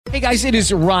Hey guys, it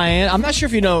is Ryan. I'm not sure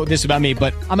if you know this about me,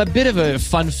 but I'm a bit of a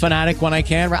fun fanatic when I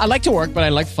can. I like to work, but I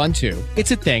like fun too.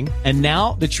 It's a thing. And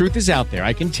now the truth is out there.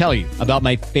 I can tell you about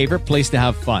my favorite place to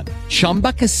have fun.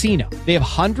 Chumba Casino. They have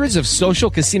hundreds of social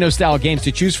casino style games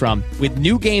to choose from with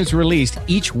new games released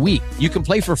each week. You can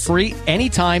play for free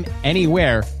anytime,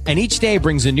 anywhere. And each day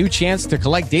brings a new chance to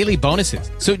collect daily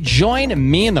bonuses. So join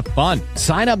me in the fun.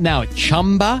 Sign up now at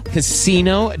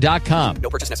ChumbaCasino.com. No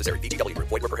purchase necessary. VGW.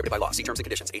 Void where prohibited by law. See terms and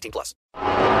conditions. 18+.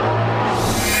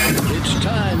 It's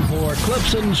time for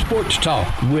Clemson Sports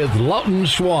Talk with Lawton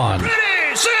Swan.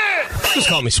 Ready, set. Just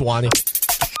call me Swanee.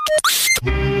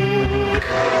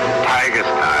 Tiger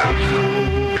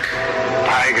style.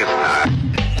 Tiger style.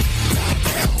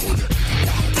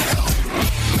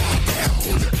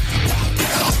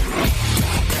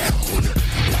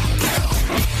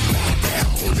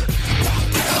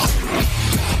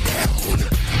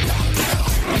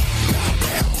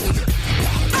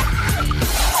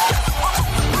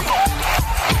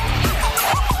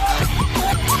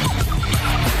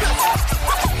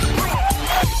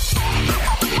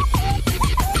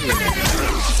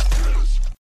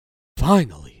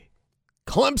 Finally,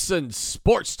 Clemson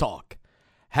Sports Talk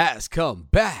has come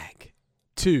back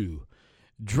to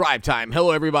Drive Time.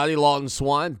 Hello, everybody. Lawton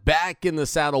Swan back in the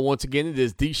saddle once again. It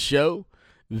is the show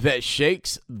that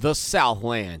shakes the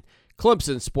Southland.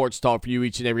 Clemson Sports Talk for you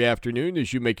each and every afternoon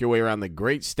as you make your way around the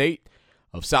great state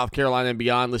of South Carolina and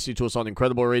beyond, listening to us on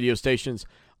incredible radio stations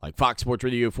like Fox Sports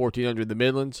Radio 1400 in the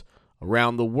Midlands,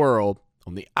 around the world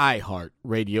on the iHeart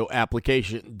Radio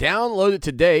application. Download it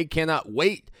today. Cannot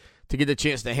wait to get a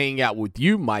chance to hang out with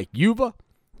you, Mike Yuva.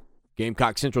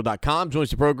 GamecockCentral.com joins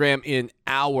the program in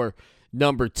hour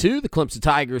number 2. The Clemson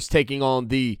Tigers taking on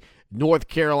the North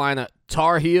Carolina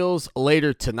Tar Heels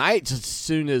later tonight, just as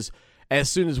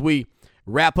soon as we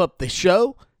wrap up the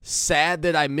show. Sad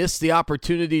that I missed the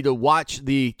opportunity to watch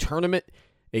the tournament,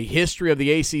 a history of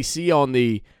the ACC on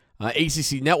the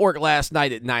ACC Network last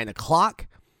night at 9 o'clock.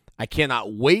 I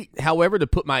cannot wait, however, to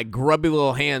put my grubby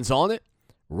little hands on it.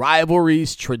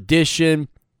 Rivalries, tradition.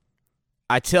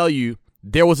 I tell you,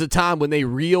 there was a time when they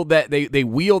wheeled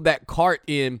that cart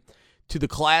in to the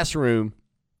classroom,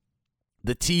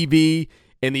 the TV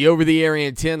and the over-the-air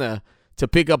antenna to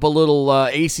pick up a little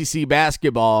ACC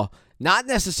basketball. Not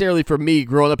necessarily for me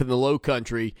growing up in the low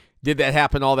country did that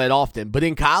happen all that often, but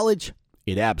in college,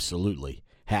 it absolutely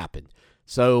happened.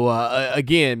 So,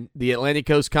 again, the Atlantic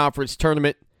Coast Conference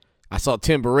Tournament, I saw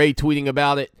Tim Beret tweeting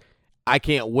about it. I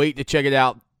can't wait to check it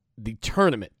out. The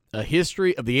tournament, a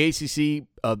history of the ACC,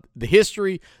 of the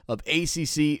history of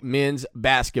ACC men's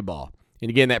basketball.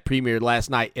 And again, that premiered last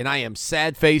night, and I am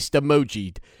sad-faced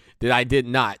emojied that I did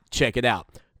not check it out.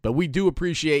 But we do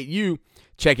appreciate you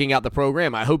checking out the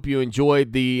program. I hope you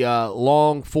enjoyed the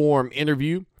long-form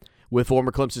interview with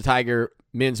former Clemson Tiger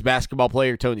men's basketball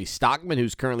player Tony Stockman,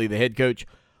 who's currently the head coach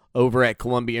over at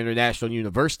Columbia International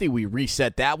University. We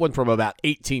reset that one from about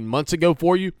 18 months ago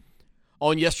for you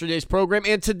on yesterday's program.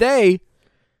 And today,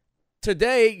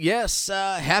 yes,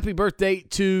 happy birthday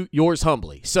to yours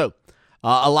humbly. So,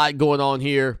 a lot going on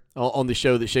here on the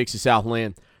show that shakes the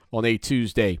Southland on a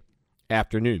Tuesday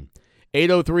afternoon.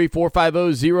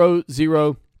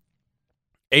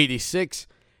 803-450-0086,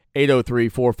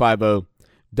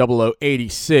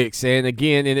 803-450-0086. And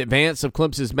again, in advance of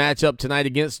Clemson's matchup tonight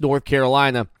against North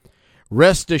Carolina,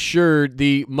 rest assured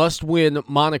the must-win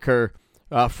moniker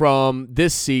from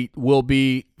this seat will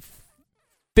be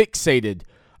fixated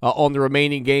on the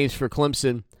remaining games for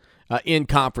Clemson in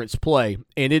conference play.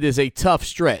 And it is a tough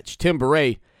stretch. Tim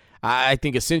Beret, I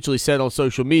think, essentially said on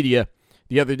social media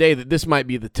the other day that this might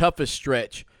be the toughest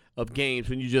stretch of games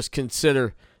when you just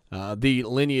consider the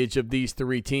lineage of these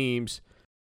three teams.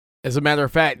 As a matter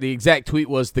of fact, the exact tweet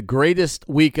was, the greatest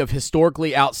week of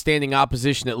historically outstanding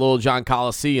opposition at Little John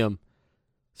Coliseum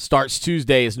starts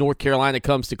Tuesday as North Carolina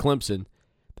comes to Clemson.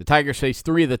 The Tigers face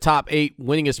 3 of the top 8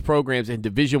 winningest programs in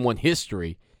Division I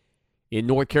history in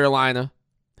North Carolina,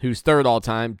 who's 3rd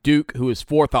all-time, Duke, who is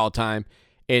 4th all-time,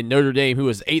 and Notre Dame, who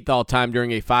is 8th all-time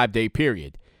during a 5-day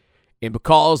period. And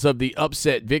because of the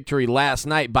upset victory last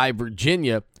night by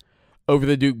Virginia over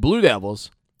the Duke Blue Devils,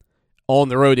 on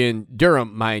the road in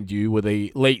Durham, mind you, with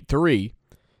a late 3,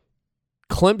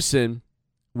 Clemson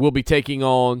will be taking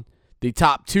on the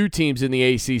top 2 teams in the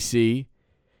ACC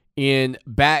in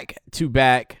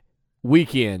back-to-back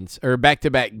weekends, or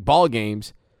back-to-back ball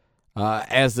games,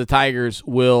 as the Tigers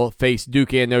will face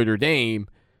Duke and Notre Dame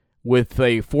with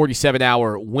a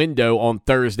 47-hour window on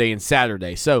Thursday and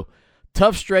Saturday. So,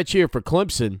 tough stretch here for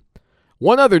Clemson.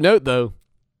 One other note, though,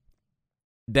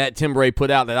 that Tim Bray put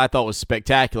out that I thought was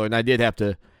spectacular, and I did have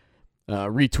to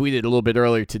retweet it a little bit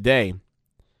earlier today.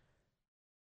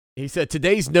 He said,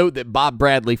 today's note that Bob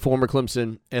Bradley, former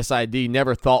Clemson SID,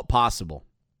 never thought possible.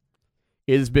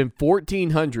 It has been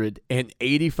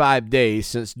 1,485 days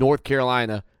since North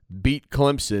Carolina beat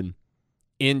Clemson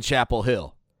in Chapel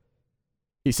Hill.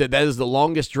 He said that is the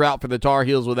longest drought for the Tar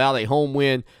Heels without a home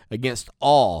win against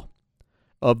all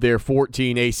of their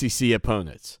 14 ACC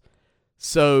opponents.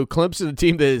 So Clemson, a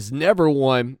team that has never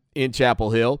won in Chapel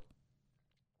Hill,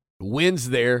 wins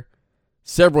there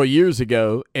several years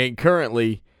ago and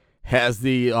currently has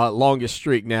the longest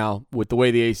streak now with the way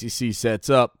the ACC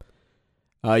sets up.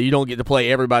 You don't get to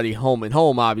play everybody home and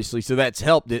home, obviously, so that's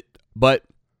helped it. But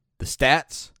the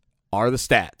stats are the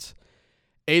stats.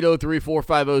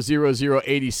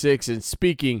 803-450-0086. And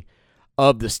speaking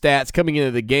of the stats, coming into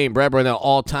the game, Brad Brownell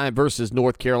all-time versus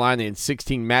North Carolina in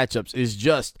 16 matchups is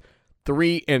just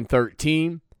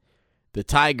 3-13. The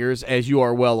Tigers, as you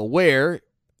are well aware,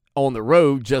 on the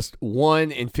road, just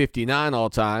 1-59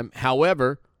 all-time.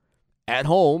 However, at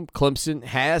home, Clemson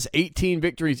has 18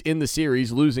 victories in the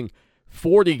series, losing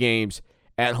 40 games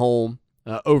at home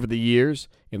over the years.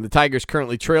 And the Tigers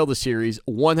currently trail the series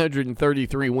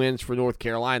 133 wins for North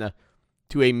Carolina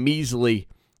to a measly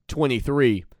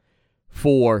 23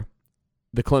 for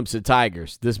the Clemson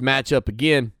Tigers. This matchup,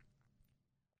 again,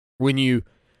 when you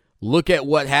look at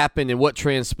what happened and what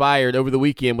transpired over the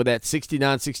weekend with that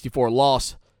 69-64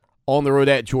 loss on the road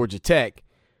at Georgia Tech,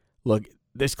 look,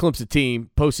 this Clemson team,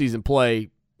 postseason play,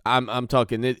 I'm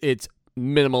talking it's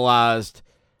minimalized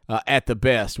at the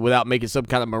best without making some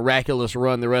kind of miraculous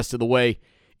run the rest of the way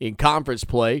in conference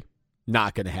play.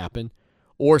 Not going to happen.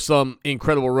 Or some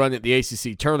incredible run at the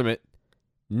ACC tournament.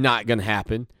 Not going to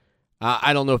happen.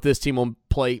 I don't know if this team will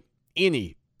play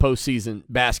any postseason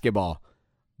basketball.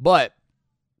 But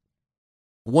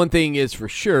one thing is for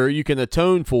sure, you can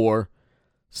atone for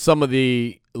some of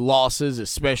the losses,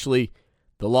 especially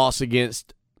the loss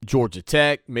against Georgia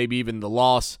Tech, maybe even the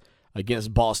loss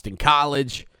against Boston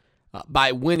College,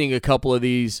 by winning a couple of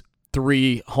these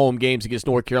 3 home games against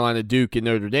North Carolina, Duke, and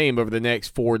Notre Dame over the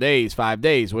next 4 days, 5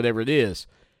 days, whatever it is.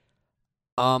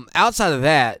 Outside of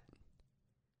that,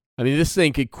 I mean, this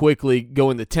thing could quickly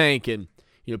go in the tank. And,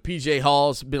 you know, P.J.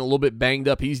 Hall's been a little bit banged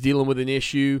up. He's dealing with an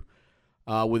issue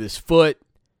with his foot.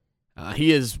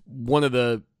 He is one of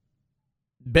the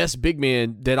best big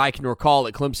men that I can recall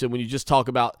at Clemson when you just talk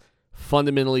about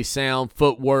fundamentally sound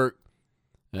footwork,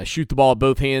 shoot the ball with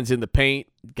both hands in the paint,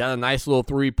 got a nice little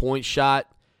three-point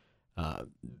shot,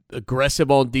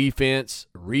 aggressive on defense,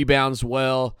 rebounds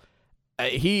well.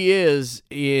 He is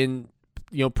in,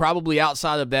 you know, probably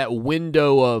outside of that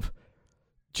window of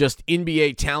just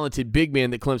NBA talented big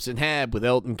men that Clemson had with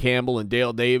Elton Campbell and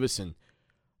Dale Davis and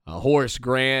Horace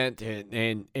Grant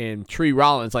and Tree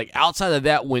Rollins, like outside of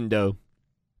that window,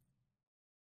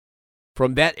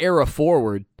 from that era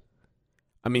forward,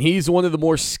 I mean, he's one of the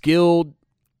more skilled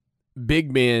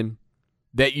big men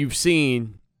that you've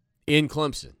seen in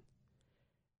Clemson.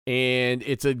 And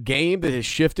it's a game that has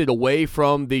shifted away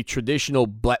from the traditional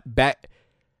back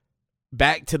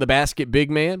to the basket big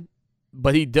man,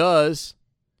 but he does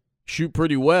shoot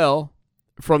pretty well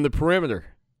from the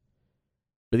perimeter.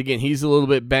 But again, he's a little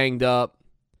bit banged up,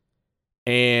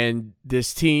 and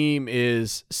this team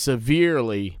is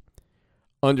severely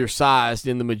undersized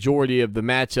in the majority of the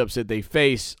matchups that they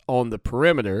face on the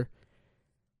perimeter.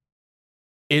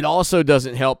 It also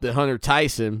doesn't help that Hunter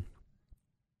Tyson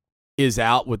is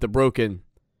out with the broken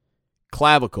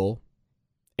clavicle.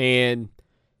 And,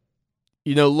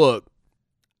 you know, look,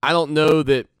 I don't know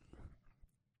that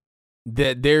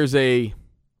there's a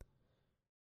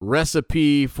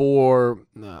recipe for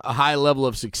a high level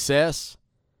of success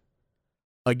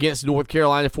against North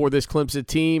Carolina for this Clemson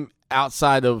team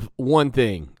outside of one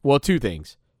thing. Well, 2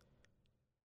 things.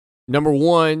 Number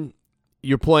one,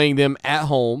 you're playing them at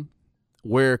home,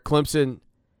 where Clemson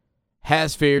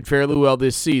has fared fairly well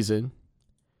this season.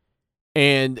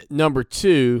 And number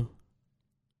 2,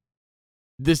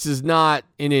 this is not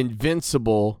an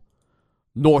invincible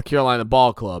North Carolina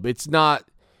ball club. It's not,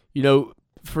 you know,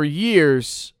 for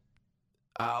years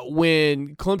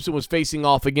when Clemson was facing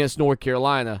off against North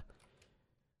Carolina,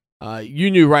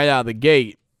 you knew right out of the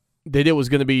gate that it was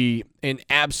going to be an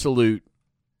absolute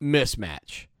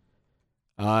mismatch.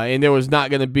 And there was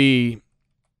not going to be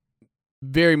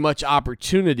very much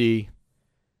opportunity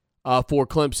for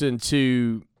Clemson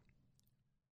to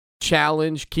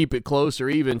challenge, keep it close, or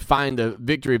even find a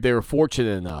victory if they were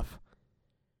fortunate enough.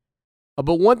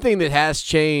 But one thing that has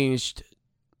changed,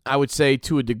 I would say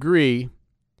to a degree,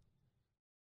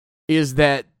 is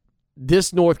that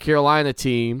this North Carolina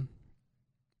team,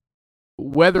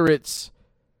 whether it's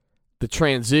the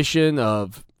transition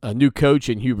of a new coach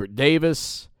in Hubert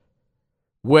Davis,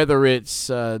 whether it's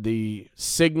the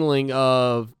signaling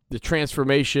of the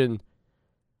transformation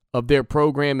of their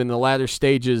program in the latter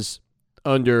stages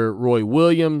under Roy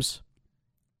Williams,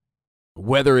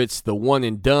 whether it's the one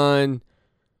and done,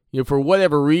 for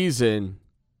whatever reason,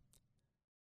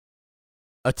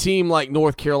 a team like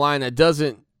North Carolina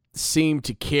doesn't seem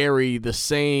to carry the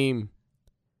same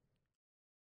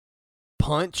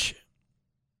punch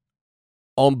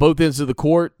on both ends of the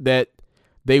court that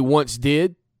they once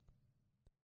did.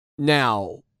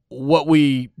 Now, what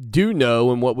we do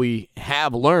know and what we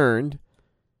have learned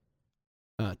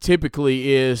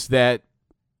typically is that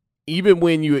even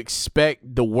when you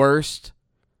expect the worst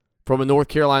from a North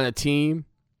Carolina team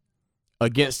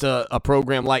against a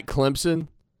program like Clemson,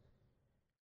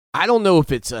 I don't know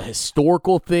if it's a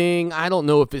historical thing. I don't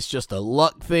know if it's just a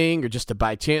luck thing or just a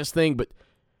by chance thing, but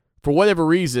for whatever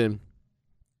reason,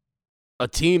 a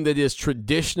team that is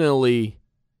traditionally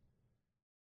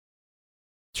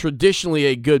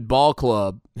a good ball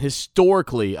club,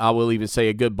 historically, I will even say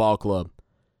a good ball club,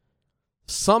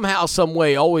 somehow, some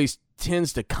way always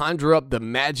tends to conjure up the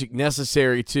magic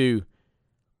necessary to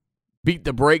beat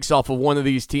the brakes off of one of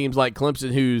these teams like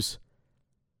Clemson, who's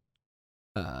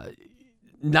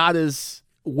not as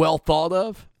well thought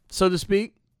of, so to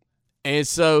speak. And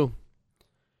so,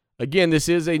 again, this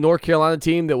is a North Carolina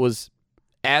team that was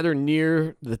at or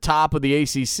near the top of the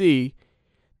ACC.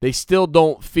 They still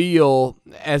don't feel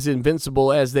as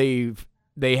invincible as they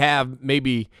have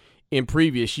maybe in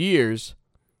previous years.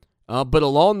 But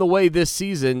along the way this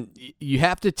season, you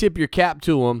have to tip your cap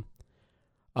to them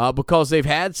because they've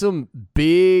had some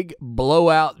big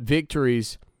blowout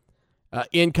victories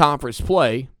in conference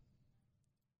play,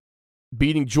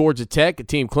 beating Georgia Tech, a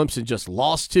team Clemson just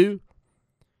lost to.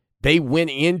 They went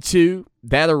into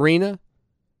that arena,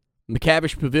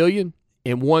 McCavish Pavilion,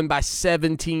 and won by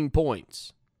 17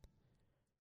 points.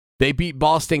 They beat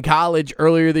Boston College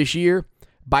earlier this year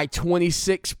by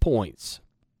 26 points.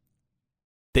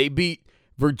 They beat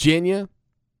Virginia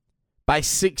by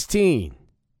 16.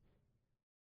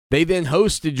 They then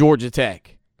hosted Georgia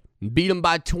Tech and beat them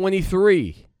by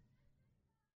 23.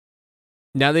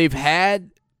 Now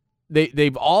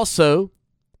they've also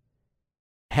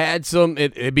had some.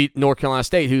 It beat North Carolina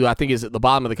State, who I think is at the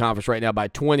bottom of the conference right now, by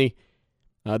 20.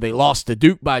 They lost to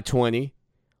Duke by 20.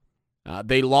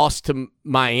 They lost to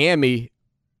Miami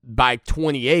by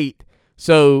 28.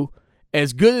 So,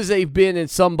 as good as they've been in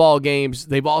some ball games,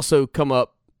 they've also come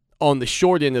up on the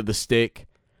short end of the stick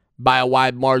by a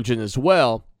wide margin as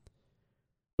well.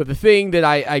 But the thing that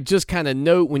I just kind of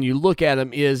note when you look at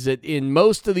them is that in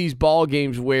most of these ball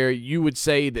games where you would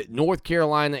say that North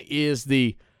Carolina is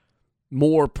the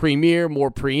more premier, more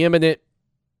preeminent,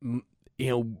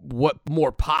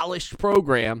 more polished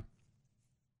program,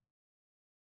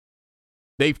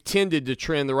 they've tended to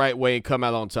trend the right way and come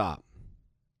out on top.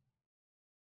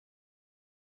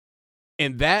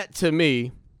 And that to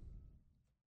me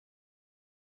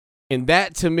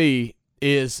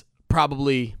is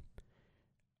probably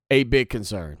a big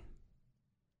concern.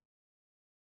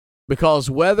 Because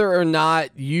whether or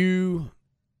not you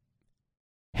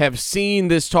have seen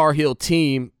this Tar Heel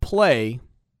team play,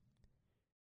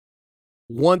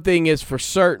 one thing is for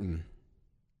certain,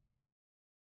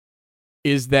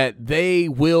 is that they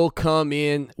will come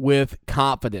in with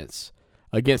confidence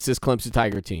against this Clemson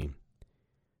Tiger team.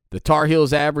 The Tar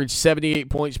Heels average 78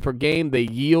 points per game. They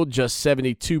yield just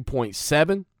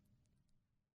 72.7.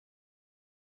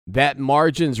 That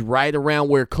margin's right around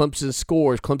where Clemson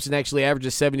scores. Clemson actually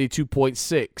averages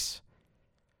 72.6.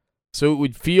 So it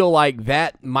would feel like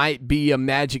that might be a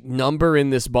magic number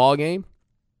in this ballgame.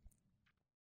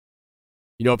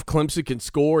 If Clemson can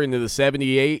score into the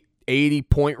 78, 80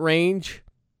 point range,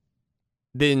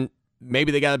 then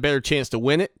maybe they got a better chance to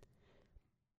win it.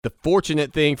 The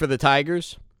fortunate thing for the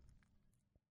Tigers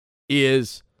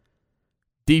is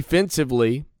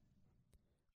defensively,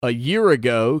 a year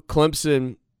ago,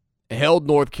 Clemson held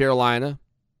North Carolina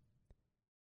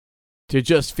to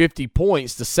just 50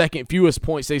 points, the second fewest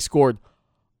points they scored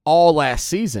all last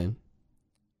season.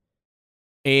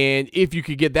 And if you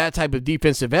could get that type of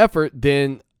defensive effort,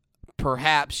 then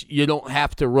perhaps you don't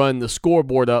have to run the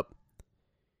scoreboard up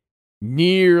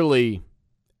nearly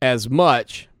as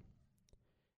much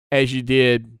as you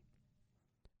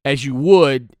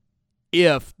would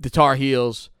if the Tar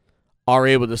Heels are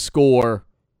able to score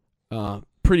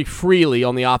pretty freely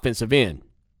on the offensive end.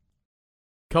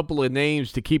 Couple of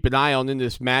names to keep an eye on in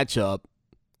this matchup.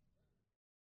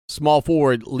 Small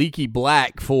forward Leaky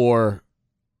Black for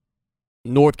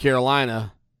North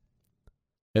Carolina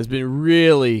has been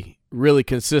really, really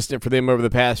consistent for them over the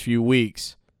past few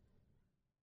weeks.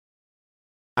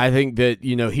 I think that,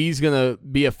 he's going to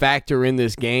be a factor in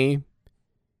this game.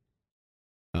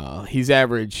 He's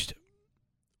averaged,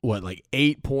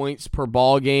 8 points per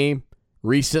ball game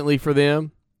recently for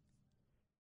them,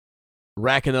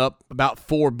 racking up about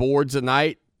 4 boards a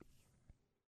night.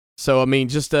 So,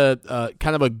 just a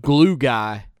kind of a glue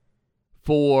guy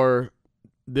for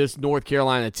this North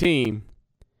Carolina team.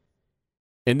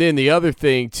 And then the other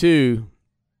thing, too,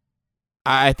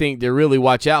 I think to really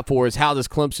watch out for is how does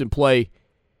Clemson play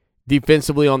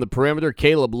defensively on the perimeter.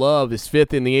 Caleb Love is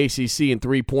 5th in the ACC in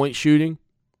three-point shooting,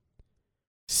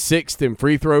 6th in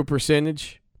free throw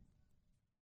percentage.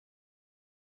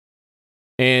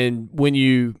 And when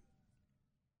you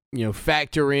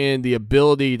factor in the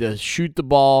ability to shoot the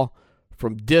ball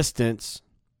from distance,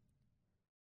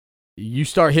 you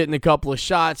start hitting a couple of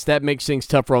shots, that makes things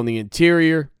tougher on the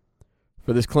interior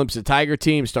for this Clemson Tiger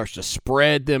team, starts to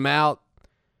spread them out.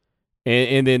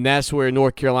 And then that's where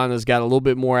North Carolina's got a little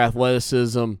bit more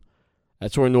athleticism.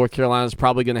 That's where North Carolina's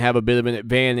probably going to have a bit of an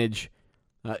advantage,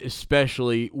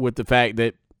 especially with the fact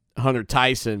that Hunter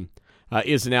Tyson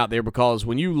isn't out there, because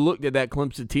when you looked at that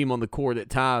Clemson team on the court at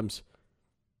times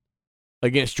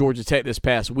against Georgia Tech this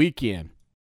past weekend,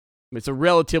 it's a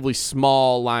relatively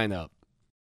small lineup.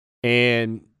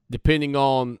 And depending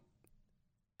on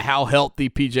how healthy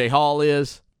P.J. Hall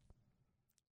is,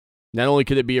 not only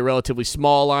could it be a relatively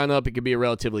small lineup, it could be a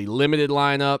relatively limited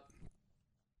lineup.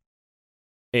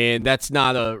 And that's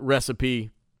not a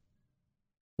recipe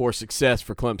for success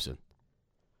for Clemson.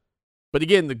 But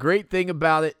again, the great thing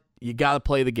about it, you got to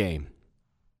play the game.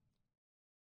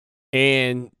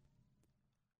 And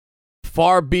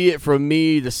far be it from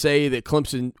me to say that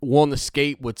Clemson won the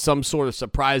skate with some sort of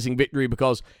surprising victory,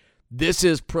 because this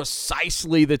is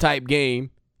precisely the type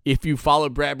game, if you follow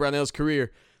Brad Brownell's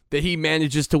career, that he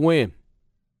manages to win.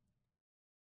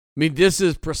 This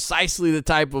is precisely the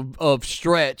type of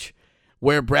stretch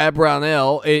where Brad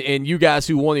Brownell and you guys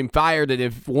who want him fired and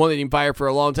have wanted him fired for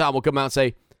a long time will come out and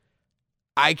say,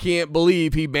 I can't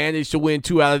believe he managed to win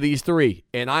 2 out of these 3.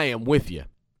 And I am with you.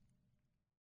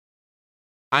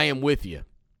 I am with you.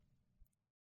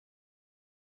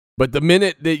 But the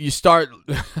minute that you start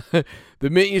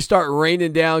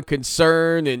raining down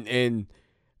concern and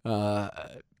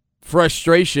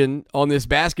frustration on this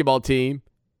basketball team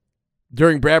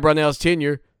during Brad Brownell's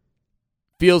tenure,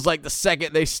 feels like the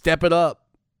second they step it up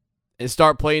and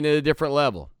start playing at a different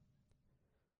level.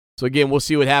 So again, we'll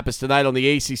see what happens tonight on the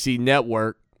ACC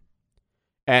Network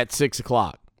at 6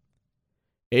 o'clock.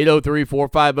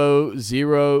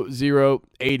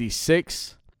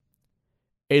 803-450-0086.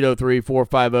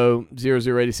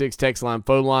 803-450-0086. Text line,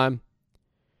 phone line.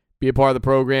 Be a part of the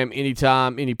program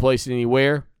anytime, any place,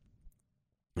 anywhere.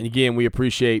 And again, we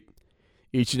appreciate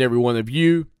each and every one of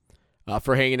you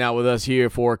for hanging out with us here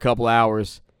for a couple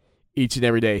hours each and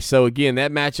every day. So again,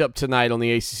 that matchup tonight on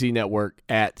the ACC Network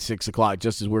at 6 o'clock,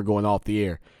 just as we're going off the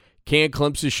air. Can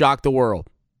Clemson shock the world?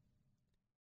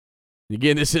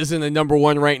 Again, this isn't a number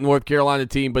 1 ranked North Carolina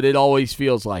team, but it always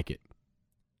feels like it.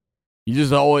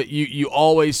 You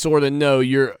always sort of know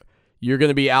you're going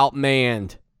to be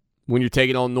outmanned when you're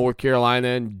taking on North Carolina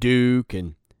and Duke,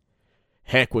 and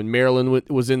heck, when Maryland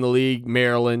was in the league,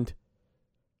 Maryland.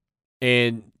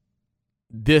 And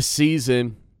this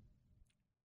season,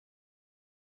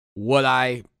 what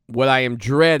I am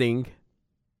dreading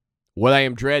is what I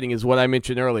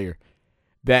mentioned earlier,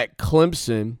 that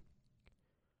Clemson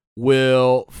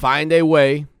will find a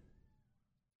way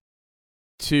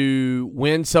to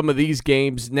win some of these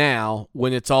games now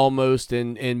when it's almost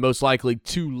and most likely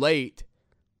too late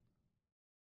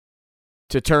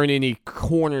to turn any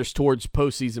corners towards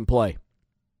postseason play.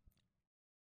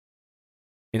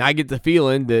 And I get the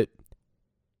feeling that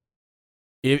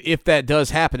if that does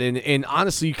happen, and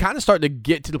honestly, you kind of start to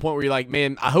get to the point where you're like,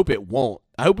 man, I hope it won't.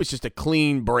 I hope it's just a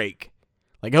clean break.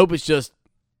 Like, I hope it's just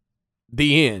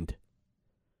the end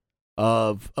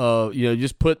of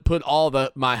just put all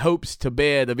my hopes to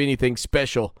bed of anything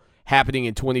special happening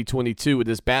in 2022 with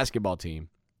this basketball team.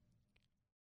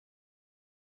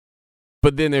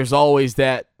 But then there's always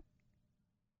that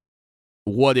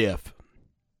what if.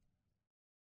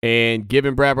 And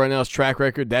given Brad Brownell's track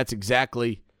record, that's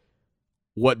exactly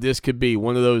what this could be.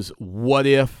 One of those what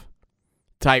if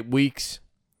type weeks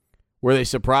where they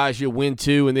surprise you, win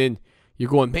 2, and then you're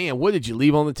going, man, what did you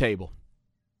leave on the table?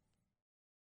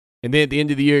 And then at the end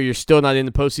of the year, you're still not in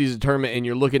the postseason tournament, and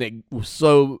you're looking at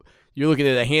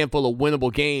a handful of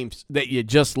winnable games that you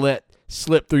just let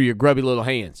slip through your grubby little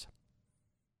hands.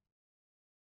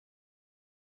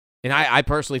 And I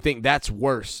personally think that's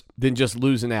worse than just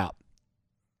losing out.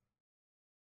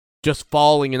 Just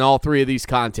falling in all 3 of these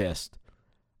contests.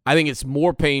 I think it's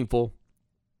more painful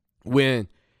when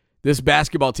this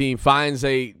basketball team finds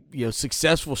a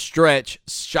successful stretch,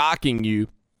 shocking you,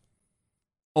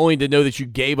 only to know that you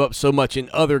gave up so much in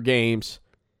other games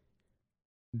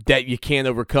that you can't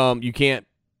overcome. You can't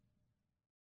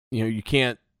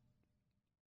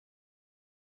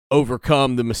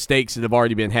overcome the mistakes that have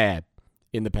already been had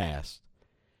in the past.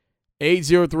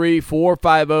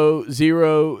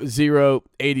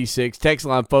 803-450-0086. Text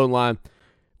line, phone line.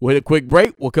 We'll hit a quick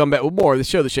break. We'll come back with more of the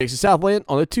show that shakes the Southland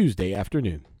on a Tuesday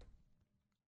afternoon.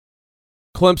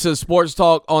 Clemson Sports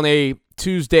Talk on a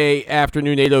Tuesday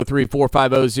afternoon,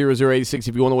 803-450-0086.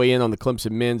 If you want to weigh in on the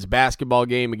Clemson men's basketball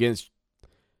game against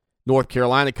North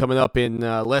Carolina coming up in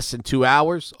less than 2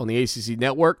 hours on the ACC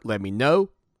Network, let me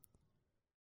know.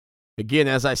 Again,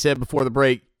 as I said before the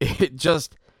break,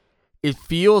 it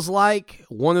feels like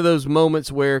one of those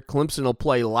moments where Clemson will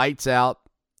play lights out,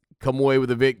 come away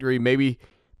with a victory. Maybe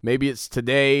it's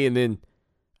today, and then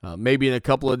maybe in a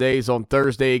couple of days on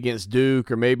Thursday against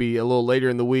Duke, or maybe a little later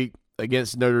in the week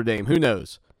against Notre Dame. Who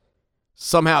knows?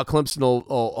 Somehow Clemson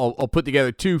will put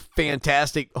together two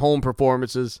fantastic home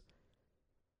performances,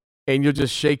 and you'll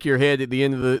just shake your head at the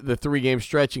end of the three-game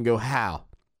stretch and go, how?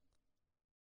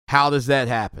 How does that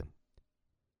happen?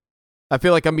 I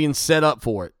feel like I'm being set up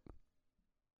for it.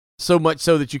 So much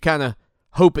so that you kind of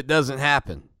hope it doesn't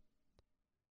happen.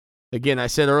 Again, I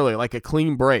said earlier, like a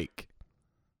clean break.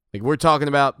 Like we're talking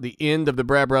about the end of the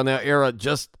Brad Brownell era.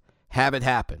 Just have it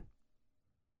happen.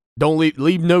 Don't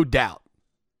leave no doubt.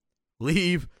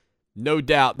 Leave no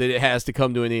doubt that it has to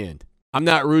come to an end. I'm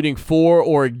not rooting for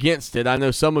or against it. I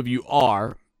know some of you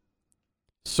are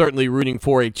certainly rooting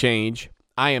for a change.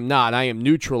 I am not. I am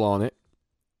neutral on it.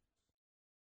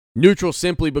 Neutral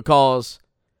simply because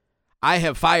I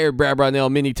have fired Brad Brownell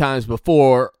many times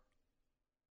before.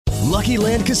 Lucky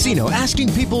Land Casino,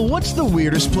 asking people, what's the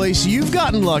weirdest place you've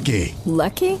gotten lucky?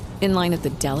 Lucky? In line at the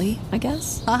deli, I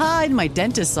guess? Aha, in my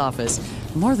dentist's office.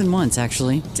 More than once,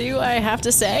 actually. Do I have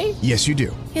to say? Yes, you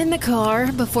do. In the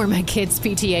car before my kids'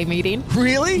 PTA meeting.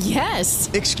 Really? Yes.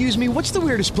 Excuse me, what's the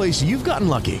weirdest place you've gotten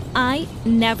lucky? I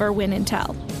never win and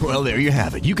tell. Well, there you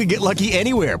have it. You can get lucky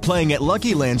anywhere, playing at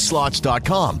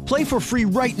LuckyLandSlots.com. Play for free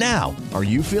right now. Are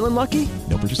you feeling lucky?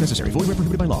 No purchase necessary. Void where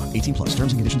prohibited by law. 18 plus.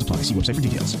 Terms and conditions apply. See website for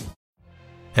details.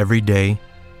 Every day,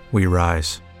 we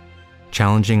rise,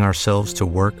 challenging ourselves to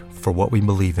work for what we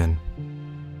believe in.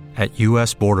 At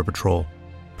U.S. Border Patrol,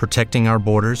 protecting our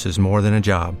borders is more than a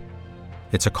job.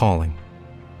 It's a calling.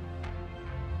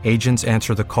 Agents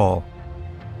answer the call,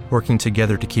 working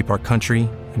together to keep our country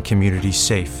and communities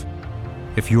safe.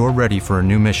 If you're ready for a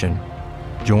new mission,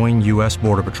 join U.S.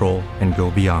 Border Patrol and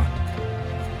go beyond.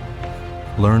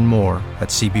 Learn more at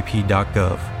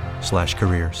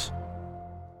cbp.gov/careers.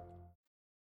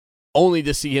 Only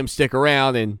to see him stick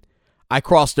around, and I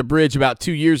crossed a bridge about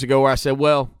 2 years ago where I said,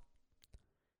 well,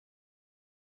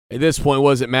 at this point,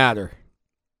 what does it matter?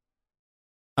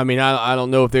 I mean, I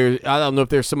don't know if there's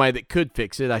somebody that could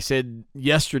fix it. I said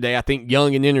yesterday, I think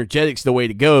young and energetic's the way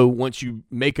to go once you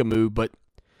make a move, but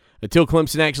until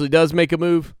Clemson actually does make a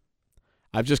move,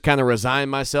 I've just kind of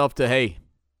resigned myself to, hey,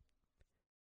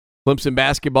 Clemson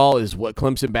basketball is what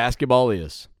Clemson basketball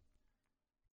is.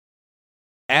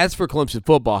 As for Clemson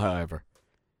football, however,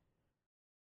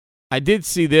 I did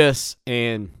see this,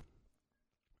 and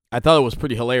I thought it was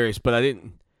pretty hilarious, but I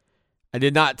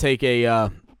did not take a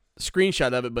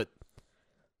screenshot of it, but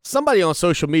somebody on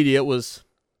social media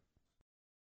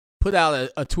put out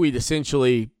a tweet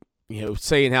essentially,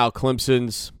 saying how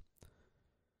Clemson's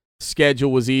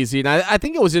schedule was easy. And I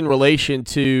think it was in relation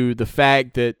to the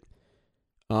fact that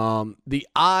the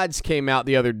odds came out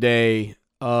the other day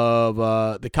of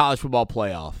the college football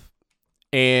playoff.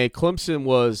 And Clemson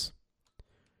was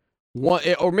one,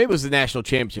 or maybe it was the national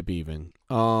championship even.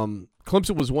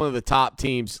 Clemson was one of the top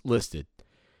teams listed.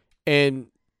 And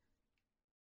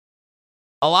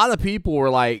a lot of people were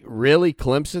like, really,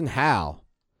 Clemson? How?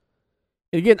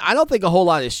 And again, I don't think a whole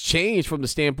lot has changed from the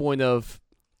standpoint of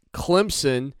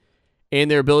Clemson and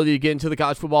their ability to get into the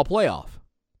college football playoff.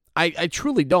 I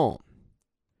truly don't.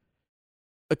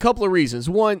 A couple of reasons.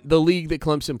 One, the league that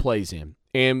Clemson plays in.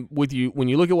 And when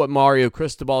you look at what Mario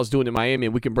Cristobal is doing in Miami,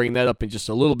 and we can bring that up in just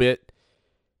a little bit,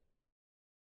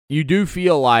 you do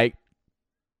feel like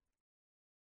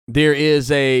there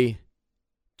is a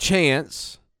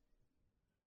chance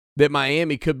that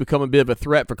Miami could become a bit of a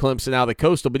threat for Clemson out of the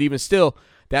Coastal, but even still,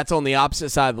 that's on the opposite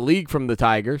side of the league from the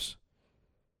Tigers.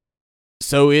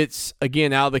 So it's,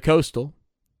 again, out of the Coastal.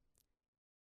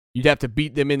 You'd have to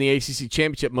beat them in the ACC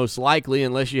Championship most likely,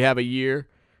 unless you have a year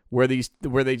where they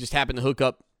just happen to hook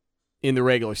up in the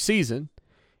regular season.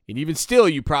 And even still,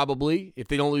 you probably, if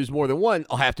they don't lose more than one,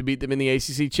 will have to beat them in the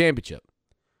ACC Championship.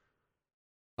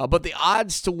 But the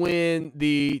odds to win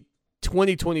the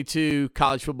 2022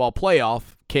 college football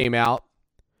playoff came out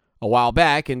a while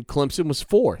back, and Clemson was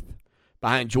 4th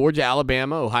behind Georgia,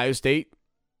 Alabama, Ohio State,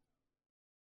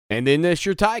 and then there's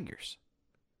your Tigers.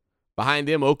 Behind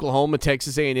them, Oklahoma,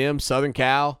 Texas A&M, Southern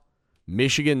Cal,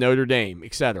 Michigan, Notre Dame,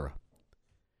 etc.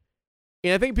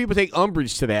 And I think people take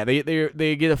umbrage to that.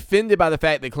 They get offended by the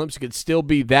fact that Clemson could still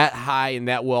be that high and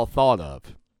that well thought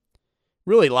of.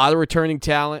 Really, a lot of returning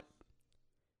talent.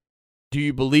 Do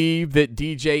you believe that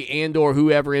DJ and or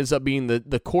whoever ends up being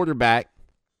the quarterback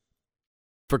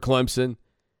for Clemson,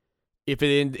 if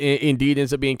it indeed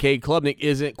ends up being Cade Klubnik,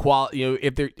 isn't quality?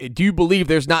 Do you believe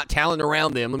there's not talent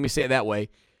around them? Let me say it that way,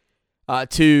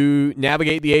 to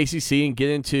navigate the ACC and get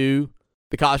into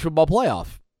the college football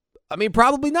playoff. I mean,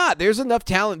 probably not. There's enough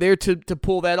talent there to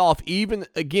pull that off, even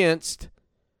against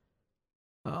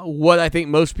what I think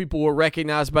most people will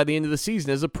recognize by the end of the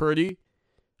season as a pretty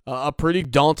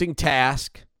daunting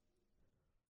task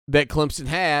that Clemson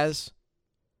has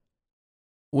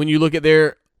when you look at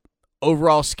their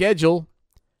overall schedule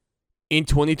in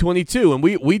 2022. And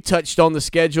we touched on the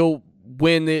schedule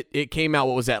when it came out.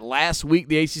 What was that, last week?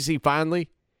 The ACC finally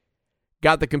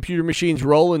got the computer machines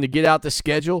rolling to get out the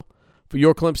schedule for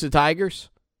your Clemson Tigers.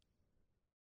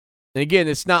 And again,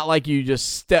 it's not like you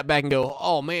just step back and go,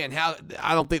 oh man,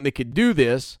 I don't think they could do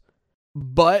this.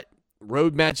 But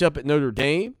road matchup at Notre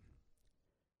Dame,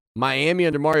 Miami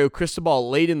under Mario Cristobal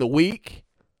late in the week.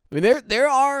 I mean, there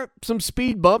are some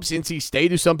speed bumps. NC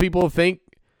State, who some people think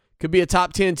could be a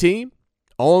top 10 team,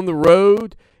 on the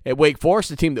road at Wake Forest,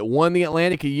 the team that won the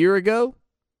Atlantic a year ago.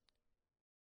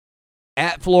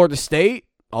 At Florida State,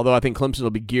 although I think Clemson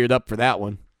will be geared up for that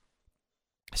one.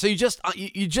 So you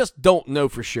just don't know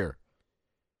for sure.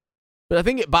 But I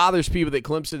think it bothers people that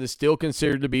Clemson is still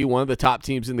considered to be one of the top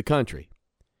teams in the country.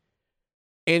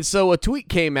 And so a tweet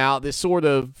came out that sort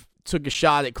of took a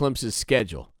shot at Clemson's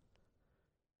schedule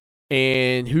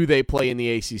and who they play in the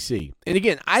ACC. And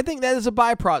again, I think that is a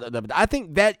byproduct of it. I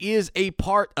think that is a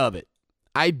part of it.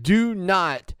 I do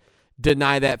not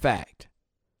deny that fact.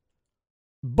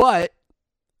 But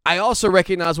I also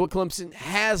recognize what Clemson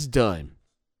has done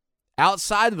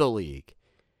outside of the league.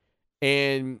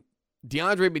 And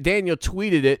DeAndre McDaniel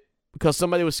tweeted it because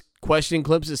somebody was questioning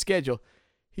Clemson's schedule.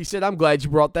 He said, I'm glad you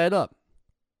brought that up.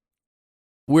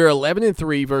 We're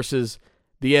 11-3 versus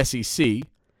the SEC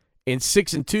and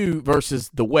 6-2 versus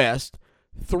the West,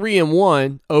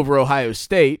 3-1 over Ohio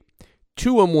State,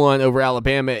 2-1 over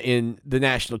Alabama in the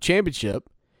national championship.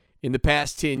 In the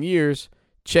past 10 years,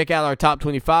 check out our top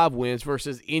 25 wins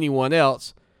versus anyone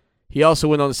else. He also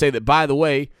went on to say that, by the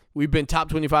way, we've been top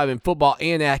 25 in football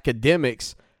and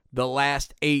academics the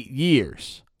last 8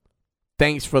 years.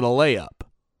 Thanks for the layup.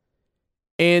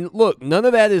 And look, none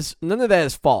of that is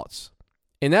false.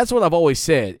 And that's what I've always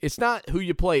said. It's not who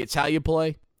you play, it's how you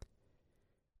play.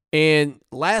 And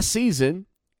last season,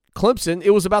 Clemson, it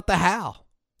was about the how.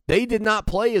 They did not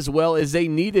play as well as they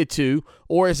needed to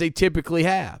or as they typically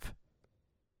have.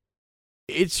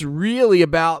 It's really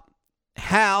about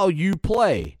how you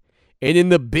play. And in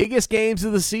the biggest games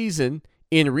of the season,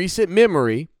 in recent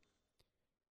memory,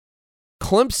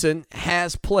 Clemson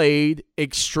has played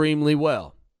extremely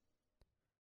well.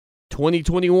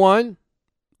 2021,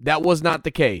 that was not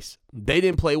the case. They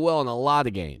didn't play well in a lot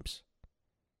of games.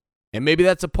 And maybe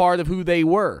that's a part of who they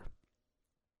were.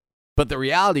 But the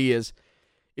reality is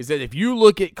that if you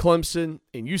look at Clemson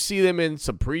and you see them in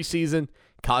some preseason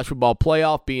college football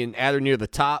playoff being at or near the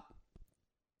top,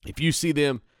 if you see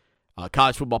them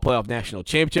college football playoff national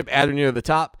championship at or near the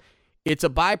top, it's a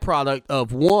byproduct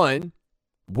of, one,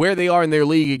 where they are in their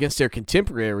league against their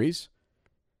contemporaries,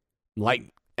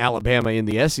 like Alabama in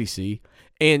the SEC,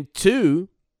 and two,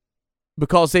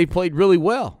 because they played really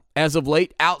well as of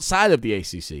late outside of the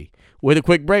ACC. With a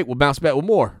quick break, we'll bounce back with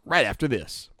more right after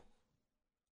this.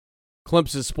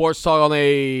 Clemson Sports Talk on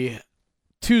a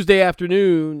Tuesday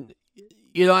afternoon.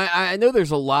 You know, I know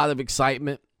there's a lot of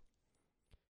excitement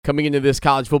coming into this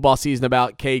college football season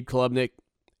about Cade Klubnik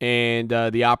and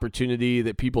the opportunity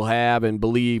that people have and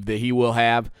believe that he will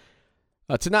have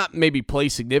to not maybe play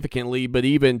significantly, but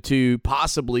even to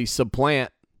possibly supplant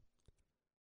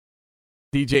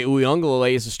DJ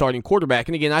Uiagalelei as a starting quarterback.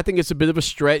 And again, I think it's a bit of a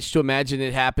stretch to imagine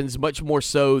it happens, much more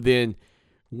so than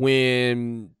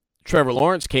when Trevor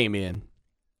Lawrence came in.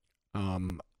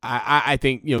 I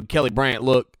think, you know, Kelly Bryant,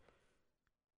 look,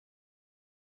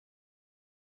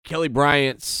 Kelly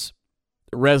Bryant's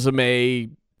resume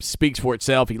speaks for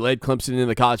itself. He led Clemson in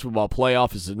the college football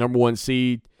playoff as the number 1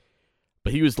 seed,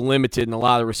 but he was limited in a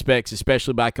lot of respects,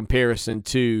 especially by comparison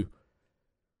to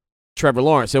Trevor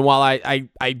Lawrence. And while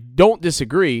I don't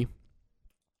disagree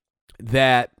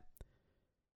that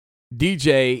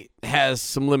DJ has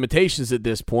some limitations at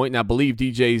this point, and I believe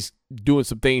DJ's doing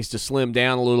some things to slim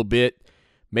down a little bit,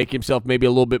 make himself maybe a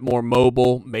little bit more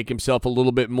mobile, make himself a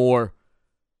little bit more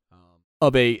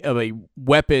of a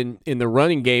weapon in the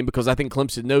running game, because I think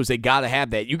Clemson knows they got to have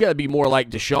that. You got to be more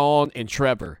like Deshaun and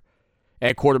Trevor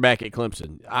at quarterback at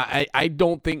Clemson. I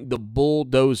don't think the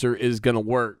bulldozer is going to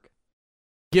work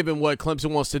given what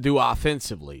Clemson wants to do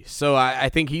offensively. So I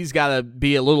think he's got to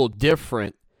be a little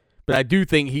different, but I do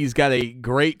think he's got a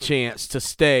great chance to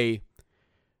stay,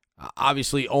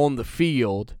 obviously, on the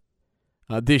field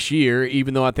this year,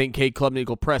 even though I think Cade Klubnik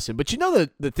will press him. But you know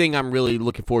the thing I'm really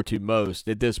looking forward to most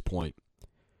at this point?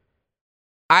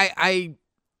 I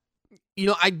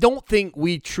don't think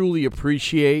we truly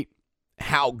appreciate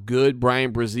how good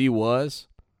Bryan Bresee was.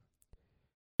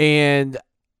 And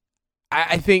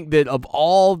I think that of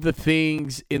all the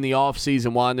things in the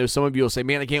offseason, while I know some of you will say,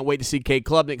 man, I can't wait to see Cade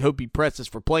Klubnik. Hope he presses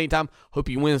for playing time. Hope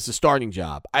he wins the starting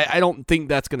job. I don't think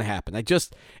that's going to happen.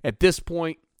 At this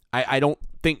point, I don't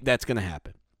think that's going to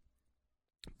happen.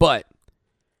 But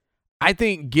I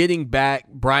think getting back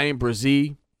Bryan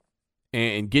Bresee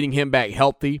and getting him back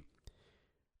healthy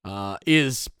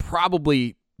is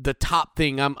probably the top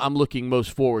thing I'm looking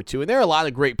most forward to. And there are a lot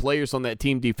of great players on that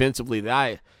team defensively that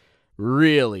I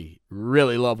really,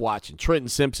 really love watching. Trenton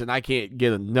Simpson, I can't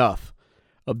get enough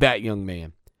of that young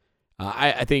man.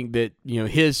 I think that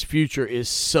his future is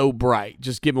so bright,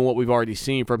 just given what we've already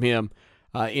seen from him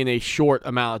in a short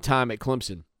amount of time at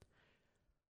Clemson.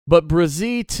 But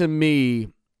Bresee, to me,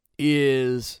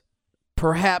 is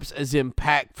perhaps as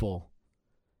impactful,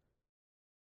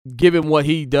 given what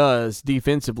he does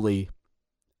defensively,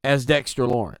 as Dexter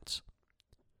Lawrence.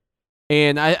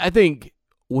 And I think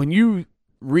when you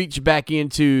reach back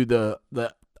into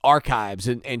the archives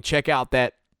and check out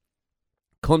that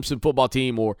Clemson football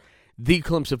team, or the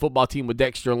Clemson football team with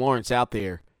Dexter Lawrence out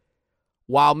there,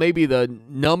 while maybe the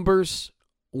numbers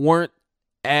weren't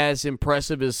as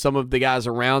impressive as some of the guys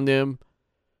around him,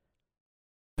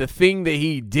 the thing that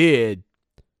he did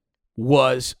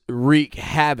was wreak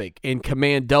havoc and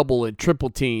command double and triple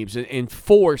teams and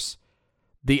force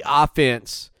the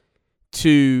offense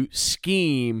to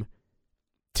scheme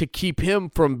to keep him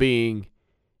from being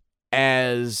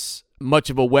as much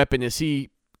of a weapon as he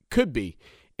could be.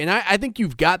 And I think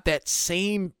you've got that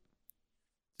same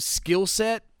skill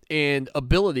set and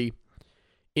ability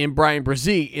in Bryan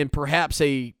Bresee, in perhaps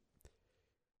I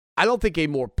don't think a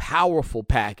more powerful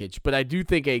package, but I do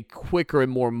think a quicker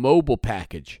and more mobile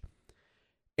package.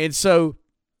 And so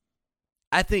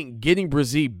I think getting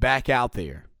Bresee back out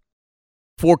there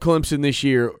for Clemson this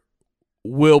year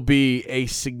will be a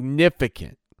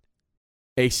significant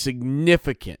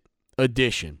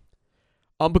addition.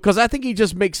 Because I think he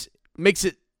just makes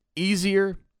it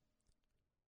easier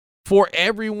for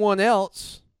everyone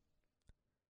else,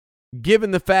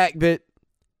 given the fact that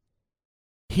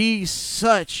he's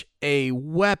such a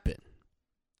weapon.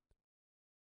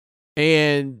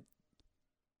 And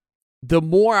the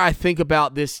more I think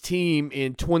about this team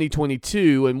in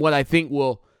 2022 and what I think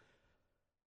will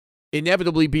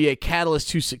inevitably be a catalyst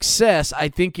to success, I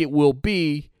think it will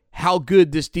be how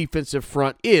good this defensive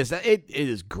front is. It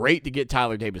is great to get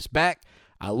Tyler Davis back.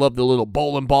 I love the little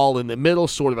bowling ball in the middle,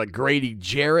 sort of a Grady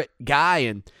Jarrett guy.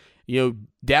 And, Dabo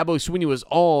Swinney was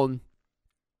on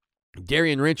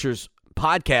Darian Rencher's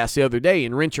podcast the other day,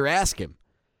 and Rencher asked him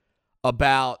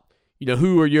about,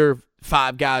 who are your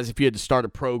 5 guys if you had to start a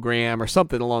program or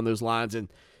something along those lines.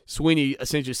 And Swinney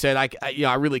essentially said,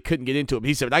 I really couldn't get into it. But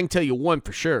he said, but I can tell you one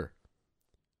for sure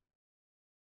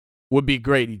would be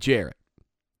Grady Jarrett.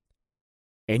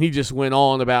 And he just went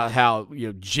on about how,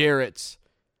 Jarrett's,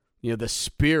 the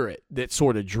spirit that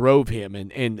sort of drove him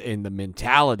and the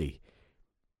mentality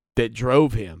that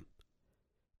drove him.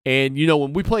 And,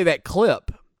 when we play that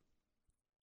clip,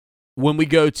 when we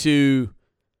go to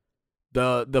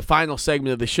the final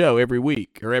segment of the show every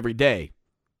week or every day,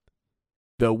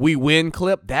 the We Win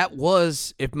clip, that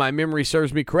was, if my memory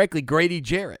serves me correctly, Grady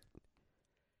Jarrett.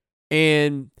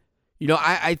 And,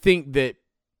 I think that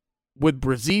with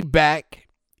Bresee back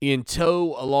in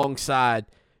tow alongside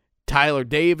Tyler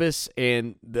Davis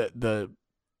and the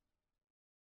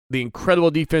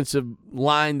incredible defensive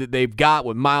line that they've got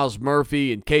with Myles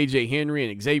Murphy and KJ Henry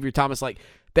and Xavier Thomas,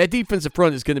 that defensive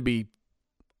front is going to be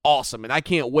awesome. And I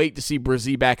can't wait to see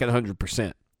Bresee back at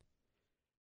 100%.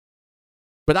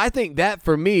 But I think that,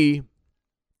 for me,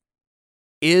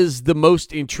 is the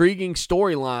most intriguing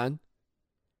storyline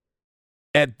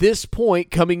at this point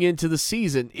coming into the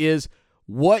season, is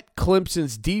what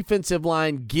Clemson's defensive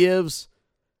line gives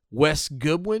Wes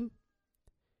Goodwin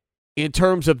in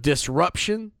terms of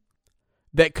disruption,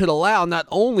 that could allow not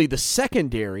only the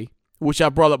secondary, which I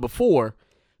brought up before,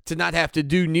 to not have to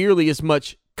do nearly as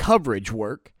much coverage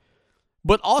work,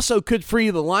 but also could free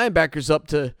the linebackers up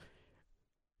to,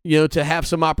 to have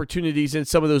some opportunities in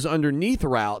some of those underneath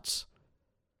routes,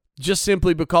 just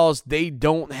simply because they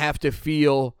don't have to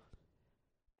feel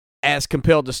as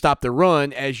compelled to stop the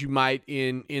run as you might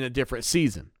in a different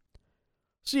season.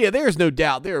 So yeah, there's no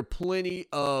doubt there's going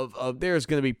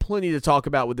to be plenty to talk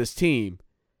about with this team.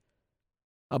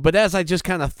 But as I just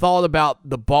kind of thought about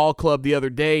the ball club the other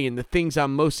day and the things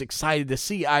I'm most excited to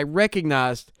see, I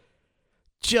recognized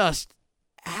just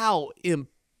how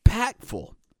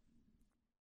impactful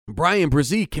Bryan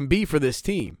Bresee can be for this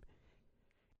team.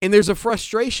 And there's a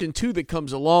frustration, too, that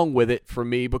comes along with it for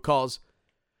me, because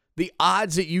the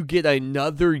odds that you get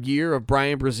another year of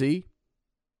Bryan Bresee,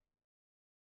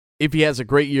 if he has a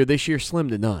great year this year, slim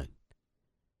to none.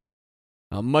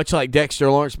 Much like Dexter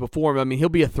Lawrence before him, I mean, he'll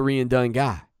be a 3-and-done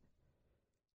guy.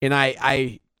 And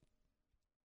I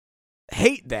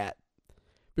hate that,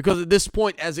 because at this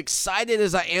point, as excited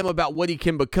as I am about what he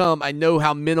can become, I know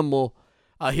how minimal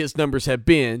his numbers have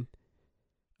been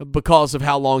because of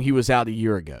how long he was out a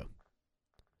year ago.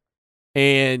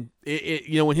 And,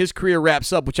 when his career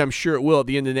wraps up, which I'm sure it will at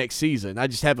the end of next season, I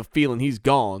just have a feeling he's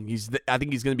gone. I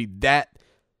think he's going to be that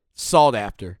sought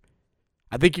after.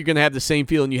 I think you're going to have the same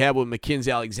feeling you had with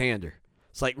Mackenzie Alexander.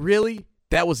 It's like, really?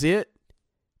 That was it?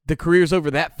 The career's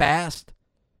over that fast?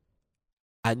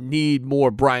 I need more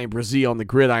Bryan Bresee on the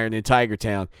gridiron in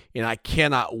Tigertown, and I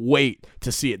cannot wait to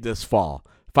see it this fall.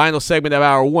 Final segment of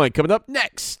Hour 1 coming up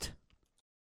next.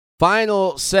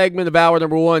 Final segment of Hour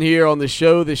number 1 here on the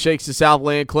show that shakes the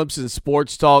Southland, Clemson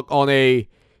Sports Talk on a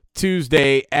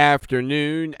Tuesday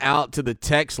afternoon. Out to the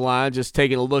text line, just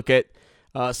taking a look at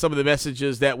some of the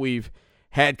messages that we've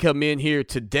had come in here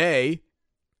today.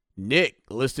 Nick,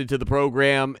 listed to the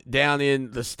program down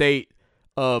in the state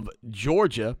of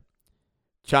Georgia,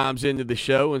 chimes into the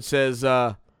show and says,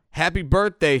 happy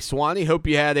birthday, Swanee. Hope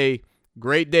you had a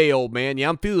great day, old man. Yeah,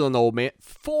 I'm feeling old, man.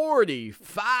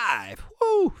 45.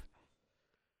 Woo!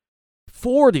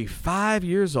 45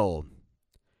 years old.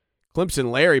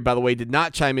 Clemson Larry, by the way, did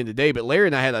not chime in today, but Larry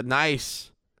and I had a nice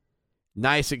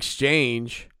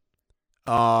exchange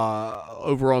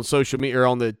over on social media, or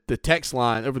on the text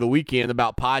line over the weekend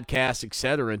about podcasts,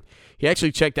 etc. And he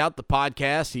actually checked out the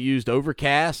podcast. He used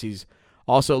Overcast. He's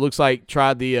also, it looks like,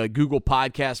 tried the Google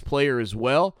Podcast Player as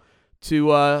well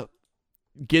to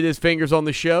get his fingers on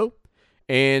the show.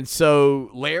 And so,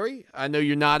 Larry, I know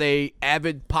you're not a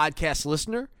avid podcast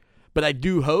listener, but I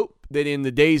do hope that in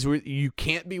the days where you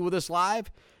can't be with us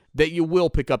live, that you will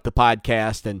pick up the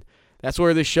podcast. And that's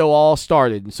where this show all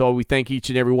started. And so we thank each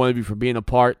and every one of you for being a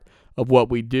part of what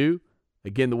we do.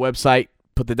 Again, the website,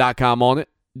 put the .com on it,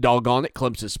 doggone it,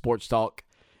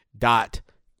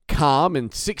 ClemsonSportsTalk.com.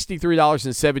 And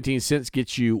 $63.17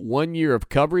 gets you 1 year of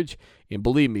coverage. And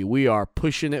believe me, we are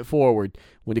pushing it forward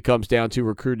when it comes down to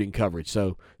recruiting coverage.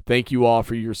 So thank you all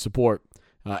for your support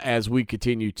as we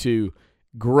continue to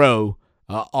grow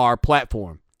our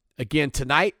platform. Again,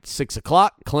 tonight, 6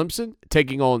 o'clock, Clemson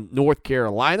taking on North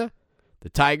Carolina. The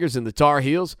Tigers and the Tar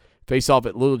Heels face off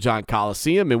at Little John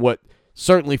Coliseum in what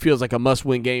certainly feels like a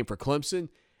must-win game for Clemson.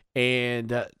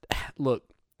 And look,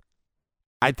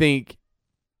 I think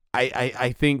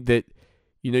that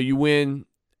you win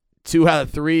 2 out of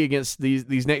 3 against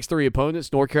these next 3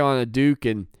 opponents: North Carolina, Duke,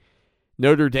 and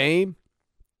Notre Dame.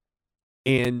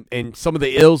 And some of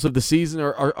the ills of the season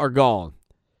are gone.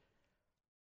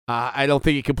 I don't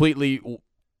think it completely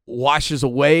washes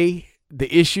away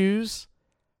the issues,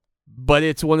 but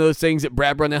it's one of those things that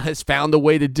Brad Brownell has found a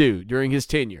way to do during his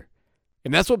tenure.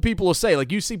 And that's what people will say. Like,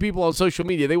 you see people on social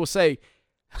media, they will say,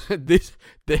 this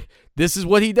is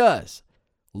what he does.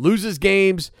 Loses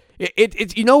games.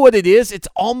 It's you know what it is? It's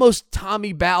almost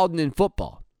Tommy Bowden in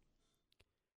football.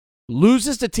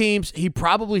 Loses to teams he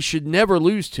probably should never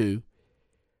lose to,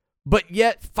 but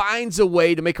yet finds a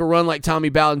way to make a run like Tommy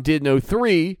Bowden did in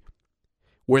 2003,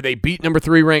 where they beat number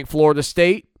 3 ranked Florida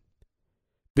State.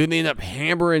 Then they end up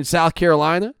hammering South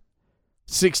Carolina,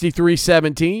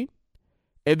 63-17.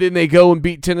 And then they go and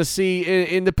beat Tennessee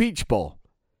in the Peach Bowl.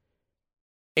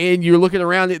 And you're looking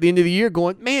around at the end of the year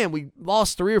going, man, we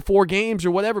lost 3 or 4 games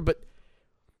or whatever, but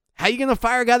how are you going to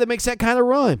fire a guy that makes that kind of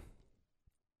run?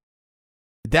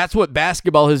 That's what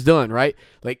basketball has done, right?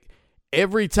 Like,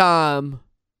 every time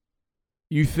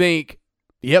you think,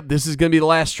 yep, this is going to be the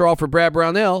last straw for Brad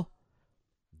Brownell,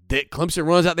 that Clemson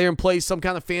runs out there and plays some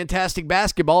kind of fantastic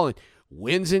basketball and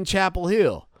wins in Chapel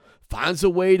Hill, finds a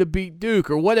way to beat Duke,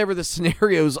 or whatever the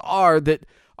scenarios are that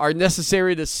are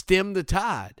necessary to stem the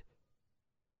tide.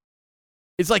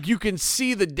 It's like you can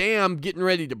see the dam getting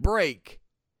ready to break.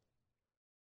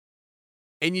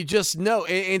 And you just know,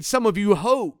 and some of you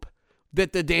hope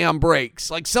that the dam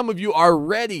breaks. Like some of you are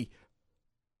ready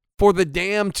for the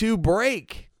dam to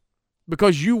break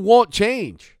because you want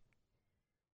change.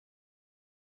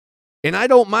 And I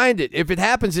don't mind it. If it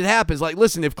happens, it happens. Like,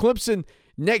 listen, if Clemson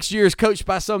next year is coached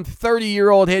by some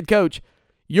 30-year-old head coach,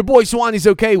 your boy Swanee's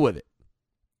okay with it.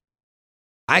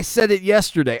 I said it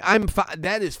yesterday.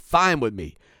 That is fine with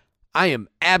me. I am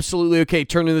absolutely okay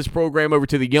turning this program over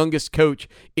to the youngest coach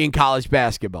in college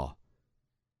basketball.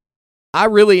 I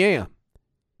really am.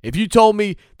 If you told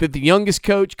me that the youngest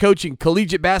coach coaching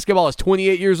collegiate basketball is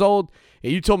 28 years old,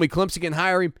 and you told me Clemson can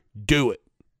hire him, do it.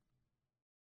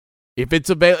 If it's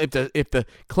available, if the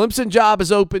Clemson job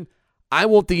is open, I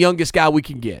want the youngest guy we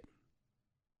can get.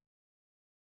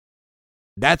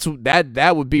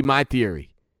 That would be my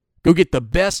theory. Go get the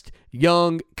best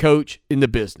young coach in the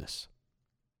business.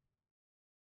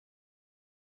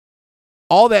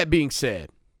 All that being said,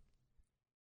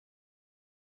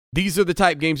 these are the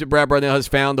type games that Brad Brownell has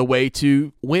found a way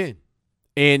to win.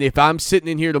 And if I'm sitting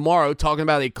in here tomorrow talking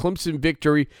about a Clemson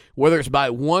victory, whether it's by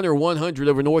 1 or 100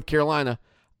 over North Carolina,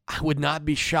 I would not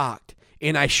be shocked,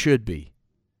 and I should be.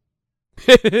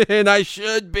 And I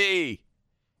should be.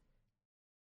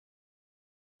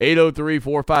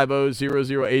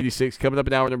 803-450-0086. Coming up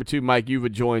in hour number 2, Mike Uva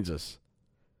joins us.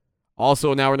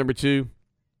 Also in hour number 2,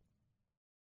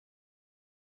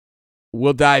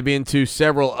 we'll dive into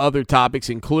several other topics,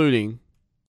 including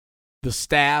the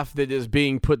staff that is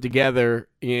being put together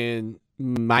in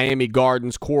Miami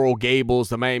Gardens, Coral Gables,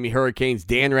 the Miami Hurricanes.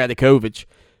 Dan Radakovich,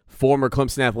 former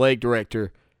Clemson athletic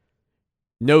director,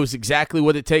 knows exactly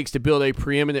what it takes to build a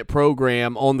preeminent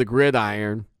program on the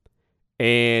gridiron.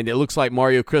 And it looks like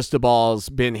Mario Cristobal's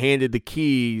been handed the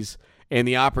keys and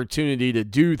the opportunity to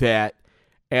do that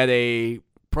at a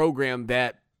program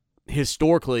that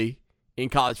historically in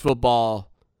college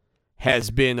football has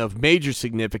been of major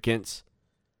significance.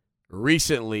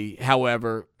 Recently,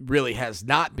 however, really has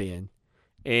not been.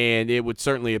 And it would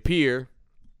certainly appear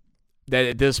that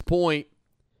at this point,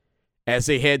 as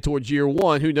they head towards year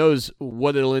one, who knows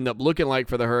what it'll end up looking like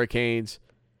for the Hurricanes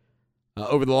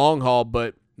over the long haul.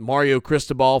 But Mario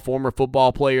Cristobal, former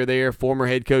football player there, former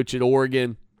head coach at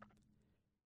Oregon,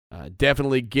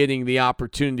 definitely getting the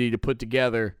opportunity to put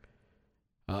together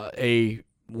a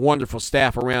wonderful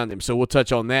staff around him. So we'll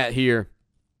touch on that here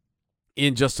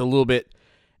in just a little bit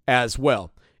as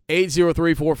well.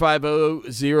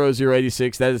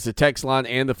 803-450-0086. That is the text line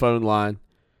and the phone line.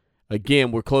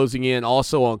 Again, we're closing in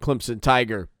also on Clemson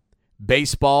Tiger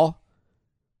baseball.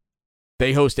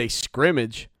 They host a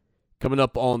scrimmage coming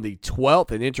up on the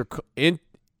 12th, an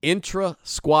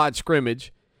intra-squad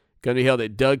scrimmage. Going to be held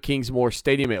at Doug Kingsmore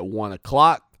Stadium at 1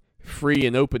 o'clock, free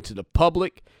and open to the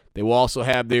public. They will also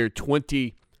have their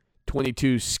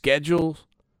 2022 schedule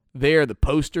there, the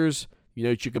posters,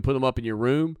 that you can put them up in your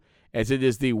room, as it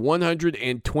is the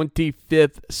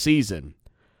 125th season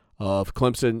of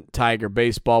Clemson Tiger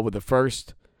baseball, with the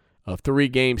first of 3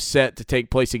 games set to take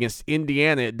place against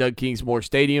Indiana at Doug Kingsmore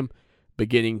Stadium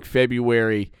beginning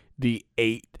February the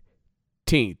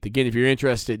 18th. Again, if you're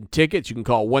interested in tickets, you can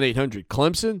call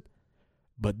 1-800-CLEMSON.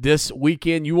 But this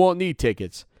weekend, you won't need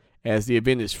tickets, as the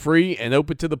event is free and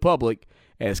open to the public,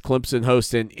 as Clemson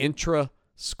hosts an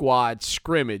intra-squad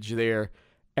scrimmage there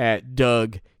at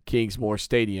Doug Kingsmore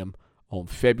Stadium on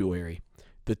February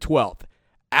the 12th.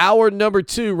 Hour number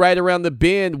 2, right around the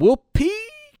bend. We'll peek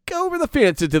over the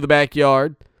fence into the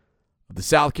backyard of the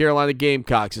South Carolina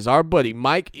Gamecocks as our buddy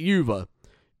Mike Uva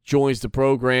joins the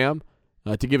program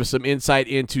to give us some insight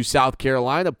into South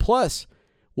Carolina. Plus,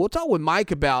 we'll talk with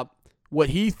Mike about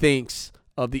what he thinks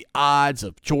of the odds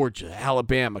of Georgia,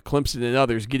 Alabama, Clemson, and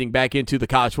others getting back into the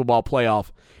college football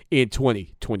playoff in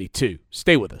 2022.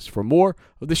 Stay with us for more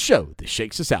of the show that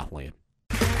shakes the Southland.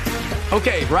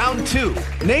 Okay, round 2.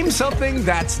 Name something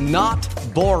that's not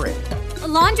boring. A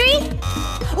laundry?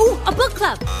 Ooh, a book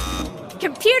club.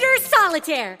 Computer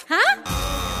solitaire, huh?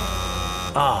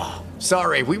 Ah, oh,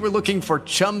 sorry, we were looking for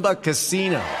Chumba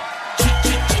Casino.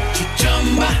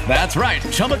 That's right,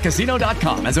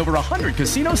 ChumbaCasino.com has over 100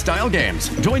 casino-style games.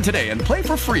 Join today and play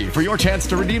for free for your chance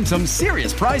to redeem some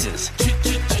serious prizes.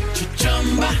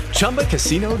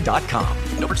 ChumbaCasino.com.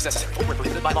 No purchase necessary. Void where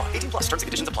prohibited by law. 18+ terms and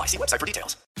conditions apply. See website for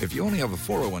details. If you only have a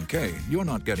 401k, you're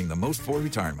not getting the most for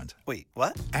retirement. Wait,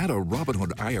 what? Add a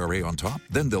Robinhood IRA on top,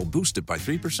 then they'll boost it by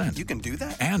 3%. You can do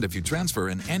that? And if you transfer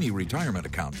in any retirement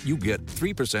account, you get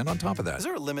 3% on top of that. Is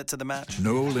there a limit to the match?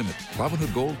 No limit.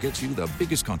 Robinhood Gold gets you the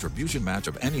biggest contribution match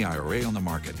of any IRA on the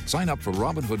market. Sign up for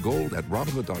Robinhood Gold at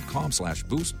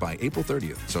Robinhood.com/boost by April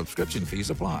 30th. Subscription fees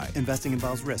apply. Investing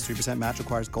involves risk. 3% match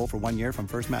requires gold for 1 year from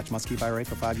first match. Must keep IRA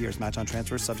for 5 years. Match on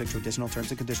transfers subject to additional terms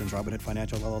and conditions. Robinhood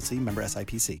Financial LLC, member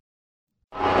SIPC.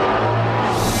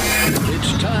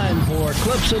 It's time for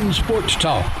Clemson Sports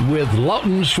Talk with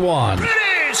Lawton Swan.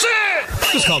 Ready, set!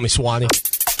 Just call me Swanee.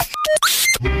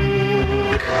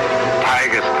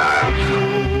 Tiger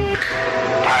style.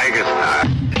 Tiger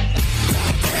style.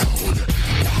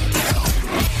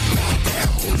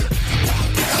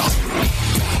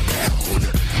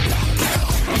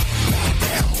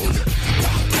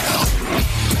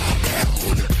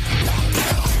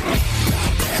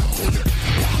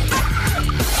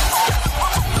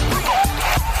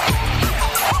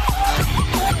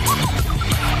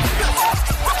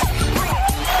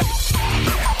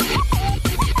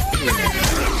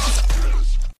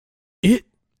 It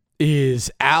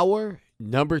is hour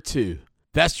number 2.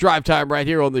 That's Drive Time right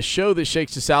here on the show that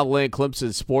shakes the Southland.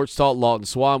 Clemson Sports Talk. Lawton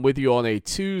Swan with you on a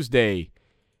Tuesday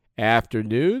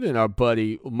afternoon. And our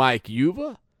buddy Mike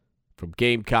Yuva from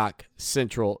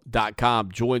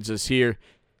GamecockCentral.com joins us here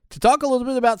to talk a little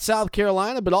bit about South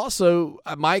Carolina. But also,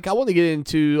 Mike, I want to get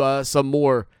into some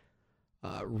more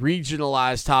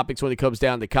regionalized topics when it comes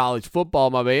down to college football,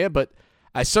 my man. But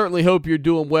I certainly hope you're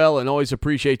doing well and always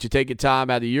appreciate you taking time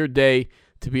out of your day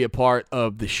to be a part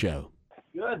of the show.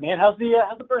 Good, man. How's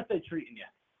the birthday treating you?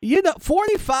 You know,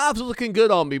 45's looking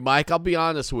good on me, Mike. I'll be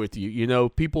honest with you. You know,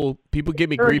 people give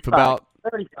me grief about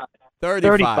 35.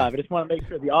 35. I just want to make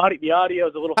sure the audio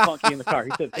is a little funky in the car.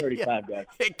 He said 35, guys.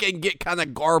 It can get kind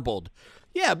of garbled.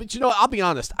 Yeah, but you know, I'll be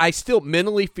honest. I still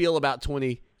mentally feel about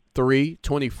 23,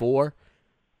 24.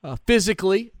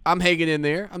 Physically, I'm hanging in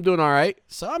there. I'm doing all right.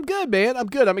 So I'm good, man. I'm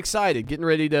good. I'm excited. Getting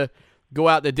ready to go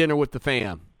out to dinner with the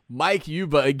fam. Mike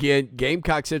Yuba, again,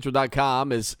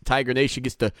 GamecockCentral.com, as Tiger Nation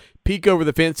gets to peek over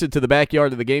the fence into the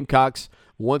backyard of the Gamecocks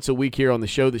once a week here on the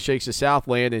show that shakes the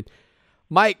Southland. And,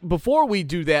 Mike, before we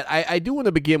do that, I do want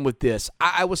to begin with this.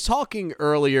 I was talking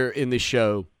earlier in the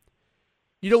show.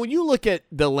 You know, when you look at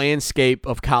the landscape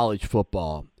of college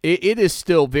football, it is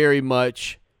still very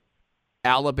much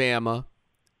Alabama,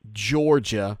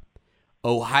 Georgia,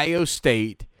 Ohio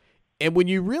State, and when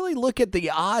you really look at the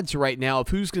odds right now of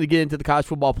who's going to get into the college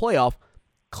football playoff,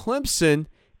 Clemson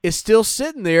is still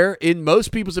sitting there, in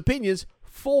most people's opinions,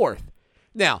 4th.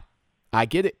 Now, I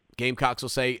get it. Gamecocks will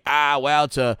say, well,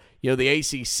 it's the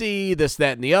ACC, this,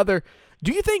 that, and the other.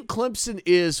 Do you think Clemson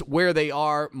is where they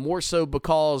are more so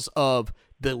because of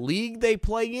the league they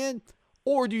play in,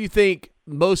 or do you think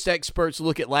most experts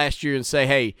look at last year and say,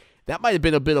 hey, that might have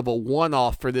been a bit of a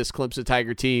one-off for this Clemson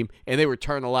Tiger team, and they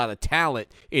return a lot of talent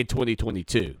in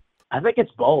 2022? I think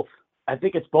it's both. I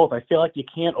feel like you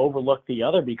can't overlook the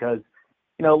other because,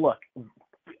 you know, look,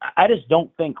 I just don't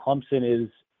think Clemson is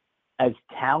as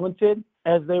talented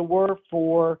as they were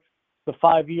for the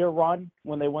 5-year run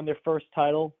when they won their first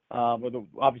title,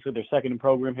 obviously their second in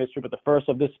program history, but the first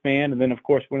of this span, and then, of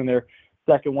course, winning their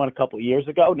second one a couple of years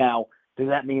ago. Now, does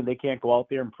that mean they can't go out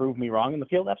there and prove me wrong in the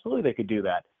field? Absolutely, they could do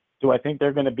that. Do I think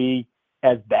they're going to be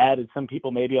as bad as some people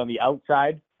maybe on the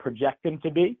outside project them to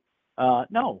be?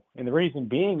 No. And the reason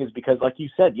being is because, like you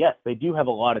said, yes, they do have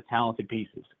a lot of talented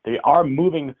pieces. They are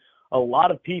moving a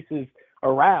lot of pieces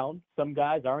around. Some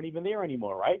guys aren't even there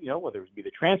anymore, right? You know, whether it be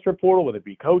the transfer portal, whether it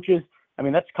be coaches. I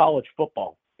mean, that's college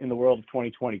football in the world of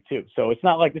 2022. So it's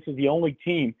not like this is the only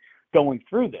team going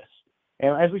through this.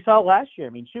 And as we saw last year, I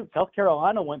mean, South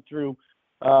Carolina went through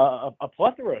a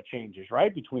plethora of changes,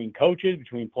 right, between coaches,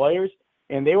 between players,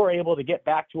 and they were able to get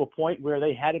back to a point where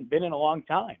they hadn't been in a long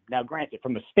time. Now, granted,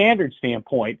 from a standard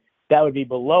standpoint, that would be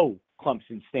below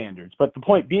Clemson standards. But the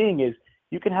point being is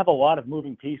you can have a lot of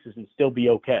moving pieces and still be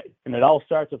okay. And it all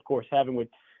starts, of course, having with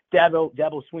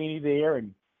Dabo Swinney there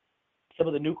and some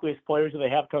of the nucleus players that they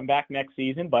have come back next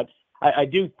season. But I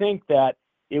do think that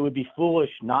it would be foolish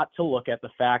not to look at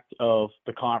the fact of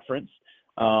the conference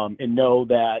and know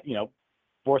that, you know,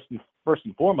 first and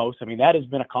foremost, I mean, that has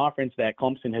been a conference that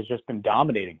Clemson has just been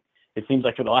dominating, it seems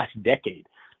like, for the last decade.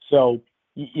 So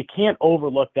you can't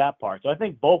overlook that part. So I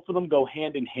think both of them go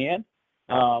hand in hand.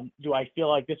 Do I feel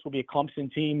like this will be a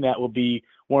Clemson team that will be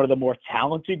one of the more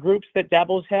talented groups that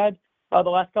Dabo's had the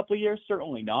last couple of years?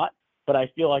 Certainly not. But I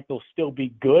feel like they'll still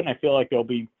be good, and I feel like they'll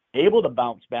be able to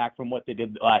bounce back from what they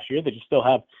did last year. They just still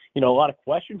have, you know, a lot of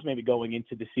questions maybe going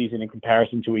into the season in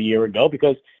comparison to a year ago,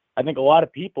 because I think a lot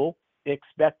of people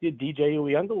expected DJ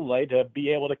Uiagalelei to be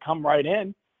able to come right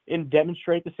in and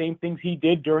demonstrate the same things he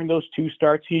did during those 2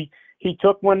 starts he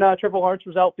took when Trevor Lawrence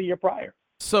was out the year prior.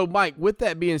 So, Mike, with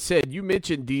that being said, you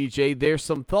mentioned DJ. There's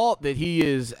some thought that he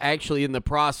is actually in the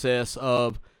process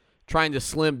of trying to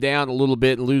slim down a little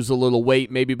bit and lose a little weight,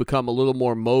 maybe become a little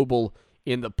more mobile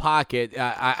in the pocket.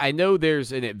 I know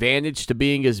there's an advantage to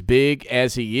being as big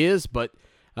as he is, but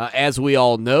as we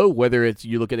all know, whether it's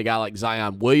you look at a guy like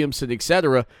Zion Williamson,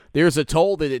 etc., there's a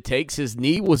toll that it takes. His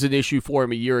knee was an issue for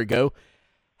him a year ago.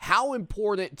 How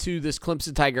important to this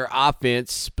Clemson Tiger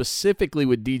offense, specifically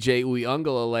with DJ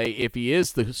Uiagalelei, if he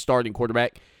is the starting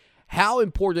quarterback, how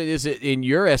important is it in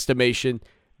your estimation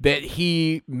that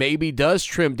he maybe does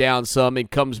trim down some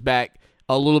and comes back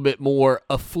a little bit more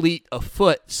fleet of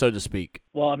foot, so to speak?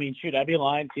 Well, I mean, shoot, I'd be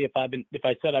lying to you if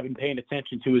I said I've been paying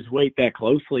attention to his weight that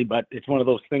closely, but it's one of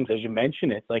those things, as you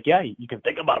mentioned, it's like, yeah, you can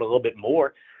think about it a little bit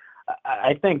more.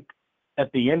 I think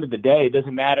at the end of the day, it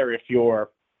doesn't matter if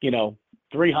you're,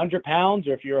 300 pounds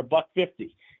or if you're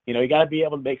 $150. You got to be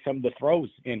able to make some of the throws,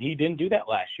 and he didn't do that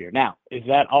last year. Now, is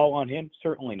that all on him?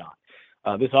 Certainly not.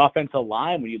 This offensive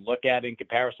line, when you look at it in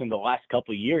comparison to the last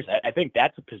couple of years, I think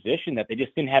that's a position that they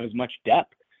just didn't have as much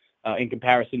depth in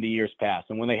comparison to years past.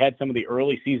 And when they had some of the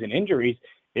early season injuries,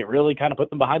 it really kind of put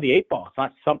them behind the 8 ball. It's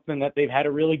not something that they've had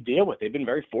to really deal with. They've been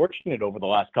very fortunate over the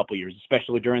last couple of years,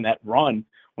 especially during that run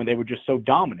when they were just so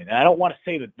dominant. And I don't want to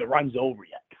say that the run's over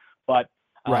yet, but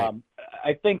right.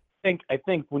 I think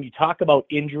when you talk about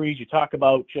injuries, you talk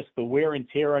about just the wear and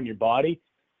tear on your body,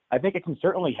 I think it can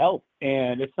certainly help.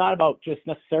 And it's not about just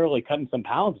necessarily cutting some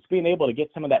pounds. It's being able to get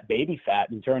some of that baby fat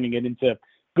and turning it into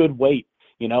good weight.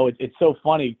 It's so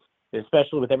funny,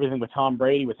 especially with everything with Tom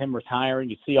Brady, with him retiring.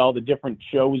 You see all the different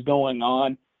shows going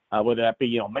on, whether that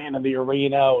be, Man of the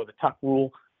Arena or the Tuck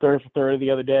Rule, third for 30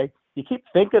 the other day. You keep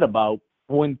thinking about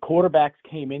when quarterbacks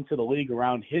came into the league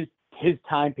around his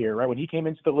time period, right? When he came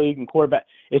into the league and quarterback,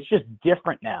 it's just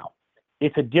different now.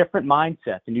 It's a different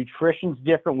mindset. The nutrition's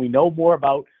different. We know more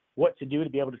about what to do to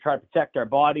be able to try to protect our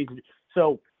bodies.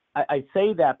 So I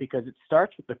say that because it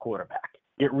starts with the quarterback.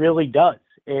 It really does.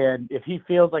 And if he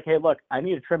feels like, hey, look, I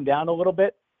need to trim down a little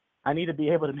bit. I need to be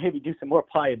able to maybe do some more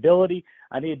pliability.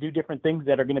 I need to do different things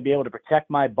that are going to be able to protect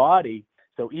my body.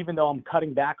 So even though I'm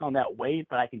cutting back on that weight,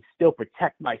 but I can still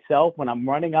protect myself when I'm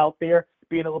running out there,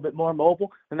 being a little bit more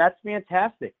mobile, then that's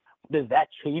fantastic. Does that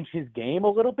change his game a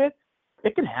little bit?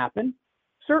 It can happen.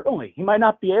 Certainly. He might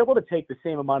not be able to take the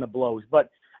same amount of blows, but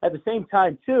at the same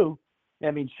time, too,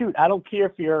 I mean, shoot, I don't care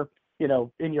if you're,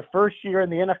 in your first year in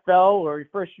the NFL or your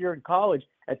first year in college,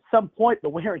 at some point the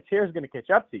wear and tear is going to catch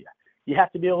up to you. You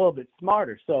have to be a little bit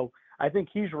smarter. So I think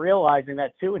he's realizing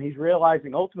that, too, and he's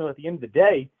realizing ultimately at the end of the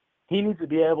day, he needs to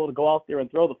be able to go out there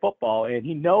and throw the football, and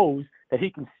he knows that he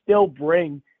can still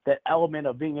bring that element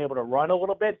of being able to run a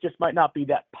little bit. It just might not be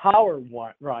that power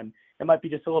run. It might be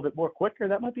just a little bit more quicker.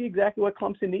 That might be exactly what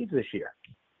Clemson needs this year.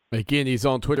 Again, he's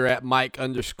on Twitter at Mike_UVA,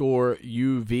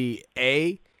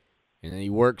 and he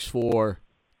works for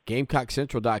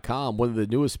GamecockCentral.com, one of the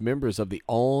newest members of the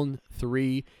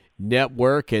On3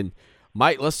 Network. And,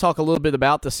 Mike, let's talk a little bit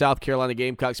about the South Carolina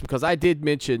Gamecocks, because I did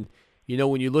mention,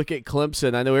 when you look at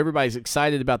Clemson, I know everybody's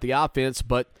excited about the offense,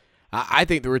 but I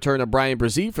think the return of Brian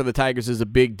Brzee for the Tigers is a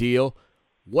big deal.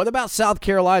 What about South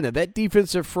Carolina? That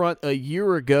defensive front a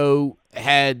year ago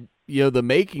had, the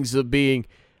makings of being,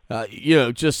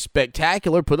 just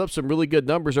spectacular, put up some really good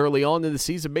numbers early on in the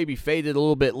season, maybe faded a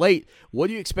little bit late. What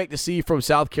do you expect to see from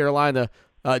South Carolina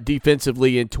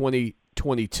defensively in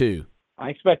 2022? I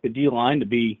expect the D-line to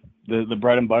be the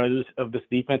bread and butter of this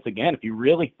defense again. If you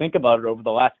really think about it over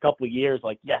the last couple of years,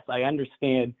 yes, I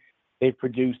understand they've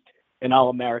produced an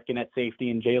All-American at safety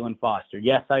in Jalen Foster.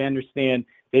 Yes, I understand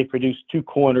they produced 2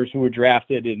 corners who were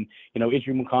drafted in, Idris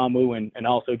Mukamu and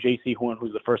also J.C. Horn,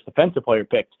 who's the first defensive player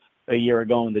picked a year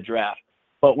ago in the draft.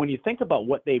 But when you think about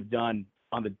what they've done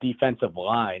on the defensive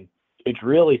line, it's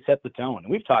really set the tone.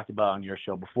 And we've talked about it on your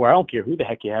show before. I don't care who the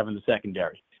heck you have in the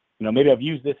secondary. Maybe I've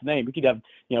used this name. We could have,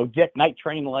 Dick Night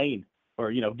Train Lane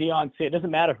or, Deion Sanders. It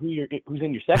doesn't matter who's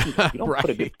in your secondary. You don't right. put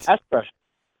a big pass rush.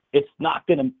 It's not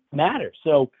going to matter.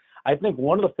 So I think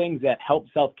one of the things that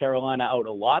helped South Carolina out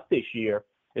a lot this year,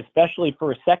 especially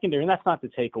for a secondary, and that's not to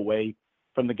take away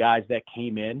from the guys that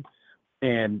came in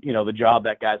and, the job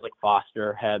that guys like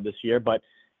Foster had this year, but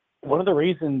one of the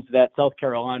reasons that South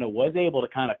Carolina was able to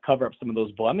kind of cover up some of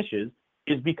those blemishes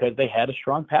is because they had a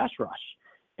strong pass rush.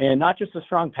 And not just a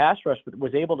strong pass rush, but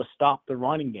was able to stop the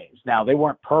running games. Now, they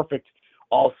weren't perfect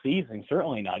all season,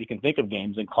 certainly not. You can think of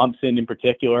games in Clemson in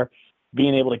particular,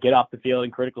 being able to get off the field in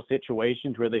critical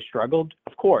situations where they struggled,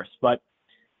 of course. But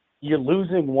you're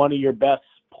losing one of your best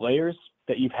players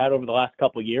that you've had over the last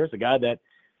couple of years, a guy that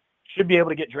should be able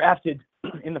to get drafted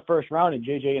in the first round in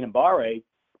J.J. Enagbare,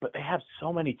 but they have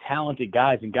so many talented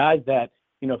guys and guys that,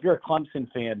 you know, if you're a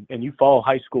Clemson fan and you follow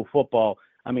high school football,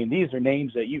 I mean, these are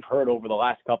names that you've heard over the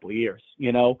last couple of years,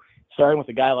 you know, starting with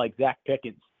a guy like Zach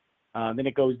Pickens. Then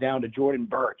it goes down to Jordan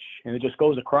Birch, and it just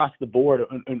goes across the board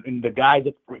and the guys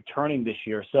that are returning this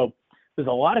year. So there's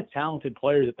a lot of talented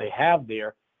players that they have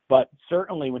there, but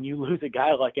certainly when you lose a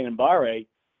guy like Enagbare,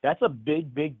 that's a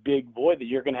big, big, big void that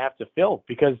you're going to have to fill,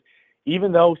 because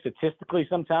even though statistically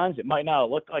sometimes it might not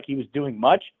look like he was doing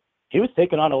much, he was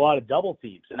taking on a lot of double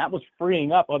teams, and that was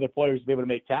freeing up other players to be able to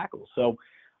make tackles. So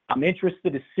I'm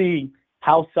interested to see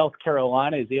how South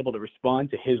Carolina is able to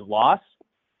respond to his loss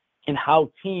and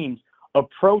how teams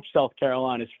approach South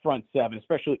Carolina's front seven,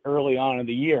 especially early on in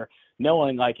the year,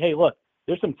 knowing like, hey, look,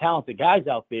 there's some talented guys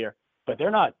out there, but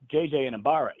they're not J.J.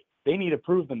 Enagbare. They need to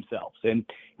prove themselves. And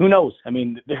who knows? I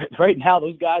mean, right now,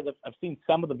 those guys, I've seen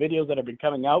some of the videos that have been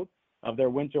coming out of their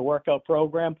winter workout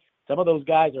program. Some of those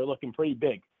guys are looking pretty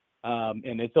big.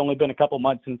 And it's only been a couple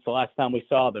months since the last time we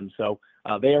saw them. So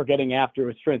they are getting after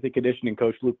with strength and conditioning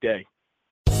coach Luke Day.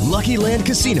 Lucky Land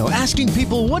Casino, asking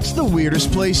people, what's the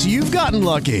weirdest place you've gotten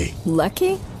lucky?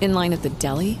 Lucky? In line at the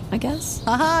deli, I guess?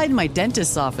 Aha, in my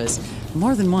dentist's office.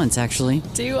 More than once, actually.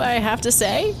 Do I have to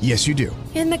say? Yes, you do.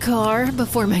 In the car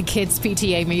before my kids'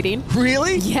 PTA meeting.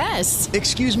 Really? Yes.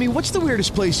 Excuse me, what's the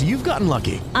weirdest place you've gotten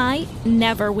lucky? I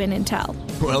never win and tell.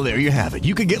 Well, there you have it.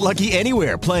 You can get lucky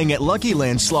anywhere, playing at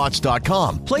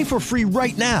LuckyLandSlots.com. Play for free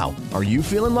right now. Are you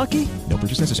feeling lucky? No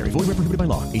purchase necessary. Void where prohibited by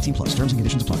law. 18 plus. Terms and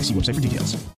conditions apply. See website for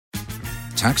details.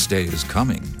 Tax day is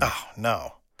coming. Oh,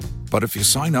 no. But if you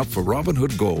sign up for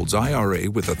Robinhood Gold's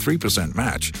IRA with a 3%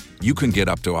 match, you can get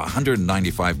up to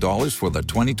 $195 for the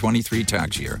 2023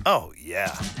 tax year. Oh,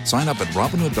 yeah. Sign up at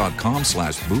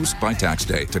Robinhood.com/boost by tax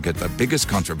day to get the biggest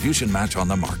contribution match on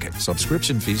the market.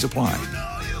 Subscription fees apply.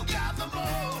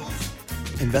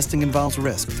 Investing involves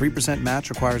risk. 3% match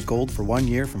requires gold for 1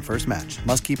 year from first match.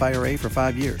 Must keep IRA for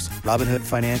 5 years. Robinhood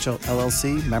Financial,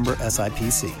 LLC, member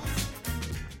SIPC.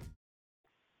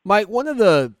 Mike, one of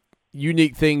the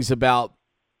unique things about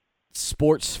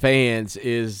sports fans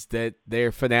is that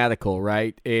they're fanatical,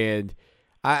 right? And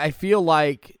I feel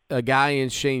like a guy in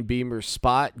Shane Beamer's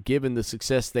spot, given the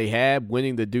success they had,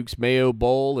 winning the Duke's Mayo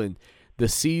Bowl and the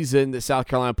season that South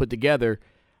Carolina put together,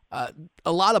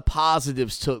 a lot of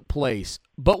positives took place.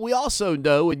 But we also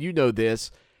know, and you know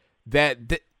this,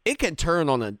 that it can turn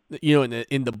on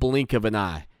in the blink of an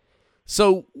eye.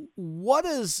 So what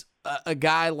does a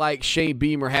guy like Shane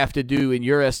Beamer have to do, in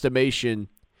your estimation,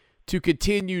 to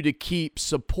continue to keep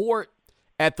support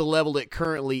at the level it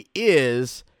currently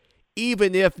is,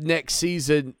 even if next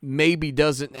season maybe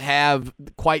doesn't have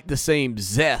quite the same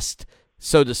zest,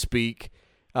 so to speak,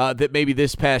 that maybe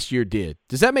this past year did?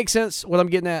 Does that make sense, what I'm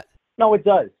getting at? No, it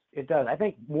does. It does. I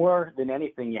think more than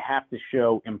anything, you have to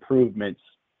show improvements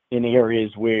in areas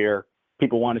where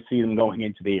people want to see them going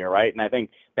into the year, right? And I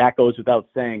think that goes without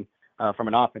saying from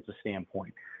an offensive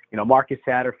standpoint. You know, Marcus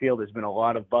Satterfield, there's been a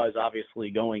lot of buzz,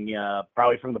 obviously, going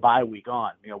probably from the bye week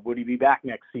on. You know, would he be back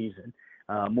next season?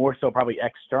 More so probably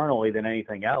externally than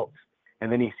anything else.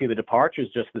 And then you see the departures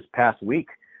just this past week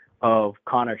of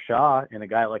Connor Shaw and a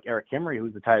guy like Eric Kimmery,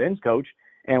 who's the tight ends coach.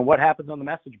 And what happens on the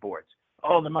message boards?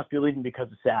 Oh, they must be leaving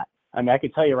because of Sat. I mean, I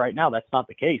can tell you right now that's not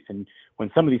the case. And when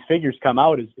some of these figures come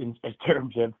out in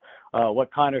terms of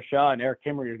what Connor Shaw and Eric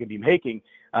Kimmery are going to be making,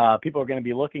 people are going to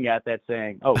be looking at that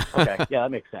saying, oh, okay, yeah,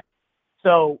 that makes sense.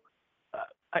 So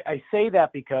I say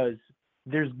that because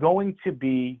there's going to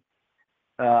be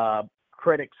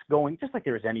critics going, just like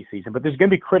there is any season, but there's going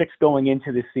to be critics going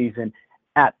into this season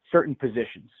at certain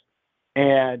positions.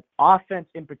 And offense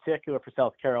in particular for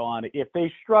South Carolina, if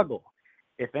they struggle,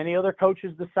 if any other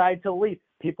coaches decide to leave,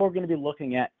 people are going to be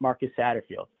looking at Marcus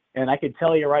Satterfield. And I can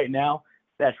tell you right now,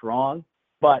 that's wrong,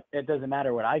 but it doesn't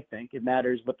matter what I think. It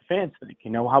matters what the fans think,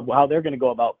 you know, how they're going to go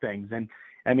about things. And,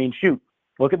 I mean, shoot,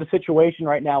 look at the situation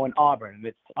right now in Auburn. And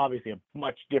it's obviously a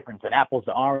much different than apples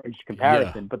to orange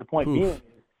comparison. Yeah. But the point being,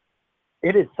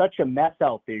 it is such a mess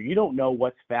out there. You don't know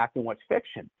what's fact and what's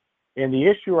fiction. And the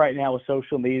issue right now with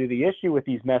social media, the issue with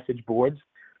these message boards,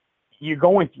 you're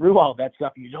going through all that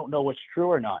stuff and you don't know what's true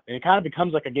or not. And it kind of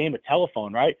becomes like a game of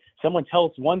telephone, right? Someone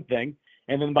tells one thing,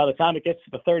 and then by the time it gets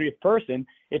to the 30th person,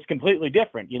 it's completely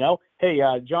different, you know? Hey,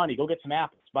 Johnny, go get some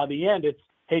apples. By the end, it's,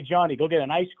 hey, Johnny, go get an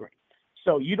ice cream.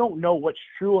 So you don't know what's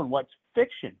true and what's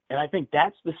fiction. And I think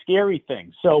that's the scary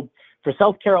thing. So for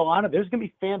South Carolina, there's going to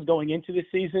be fans going into this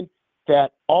season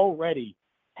that already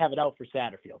have it out for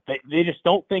Satterfield. They just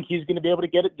don't think he's going to be able to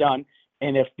get it done.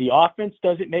 And if the offense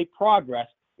doesn't make progress,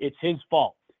 it's his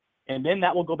fault. And then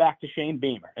that will go back to Shane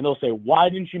Beamer. And they'll say, why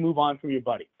didn't you move on from your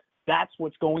buddy? That's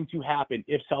what's going to happen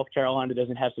if South Carolina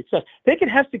doesn't have success. They could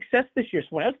have success this year. So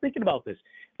when I was thinking about this,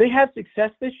 they have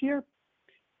success this year.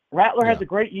 Rattler has a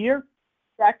great year.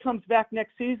 Sack comes back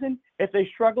next season. If they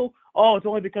struggle, it's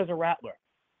only because of Rattler.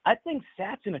 I think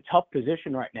Sack's in a tough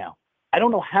position right now. I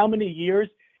don't know how many years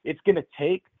it's going to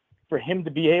take for him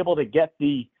to be able to get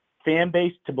the fan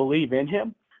base to believe in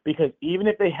him, because even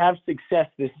if they have success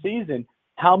this season,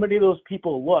 how many of those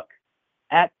people look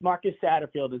at Marcus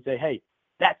Satterfield and say, hey,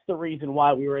 that's the reason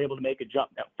why we were able to make a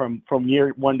jump from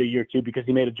year 1 to year 2 because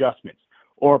he made adjustments?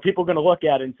 Or are people going to look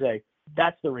at it and say,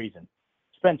 that's the reason,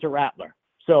 Spencer Rattler?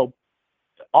 So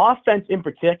offense in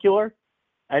particular,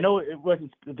 I know it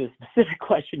wasn't the specific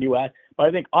question you asked, but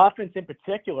I think offense in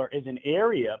particular is an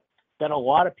area that a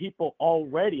lot of people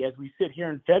already, as we sit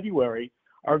here in February,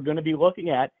 are going to be looking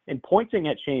at and pointing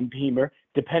at Shane Beamer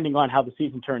depending on how the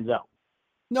season turns out.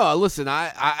 No, listen,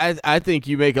 I think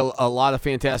you make a lot of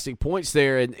fantastic points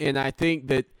there, and I think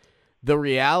that the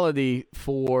reality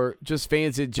for just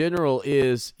fans in general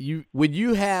is when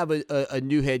you have a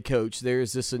new head coach,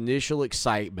 there's this initial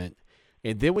excitement,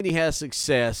 and then when he has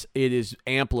success, it is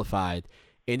amplified.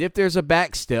 And if there's a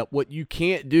back step, what you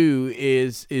can't do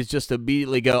is just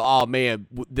immediately go, oh, man,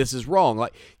 this is wrong.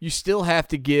 Like, you still have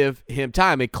to give him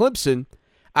time. And Clemson,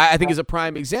 I think, is a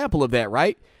prime example of that,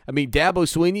 right? I mean, Dabo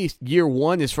Swinney, year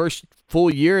 1, his first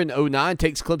full year in 2009,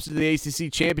 takes Clemson to the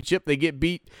ACC championship. They get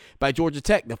beat by Georgia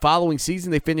Tech. The following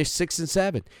season, they finished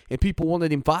 6-7, and people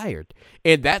wanted him fired.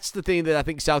 And that's the thing that I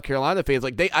think South Carolina fans,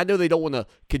 I know they don't want to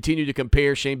continue to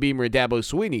compare Shane Beamer and Dabo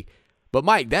Swinney, but,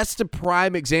 Mike, that's the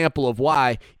prime example of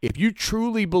why, if you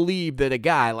truly believe that a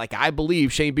guy, like I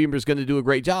believe Shane Beamer is going to do a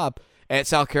great job at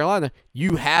South Carolina,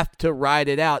 you have to ride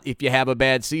it out if you have a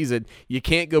bad season. You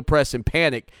can't go press and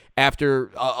panic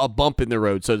after a bump in the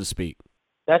road, so to speak.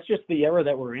 That's just the era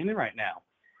that we're in right now.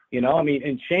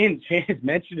 And Shane has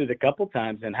mentioned it a couple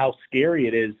times and how scary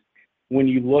it is when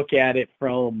you look at it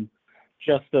from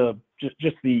just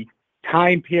the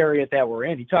time period that we're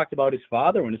in. He talked about his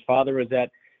father when his father was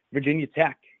at Virginia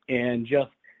Tech and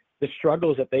just the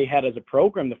struggles that they had as a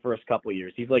program the first couple of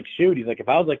years. He's like, if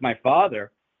I was like my father,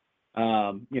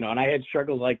 and I had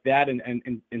struggles like that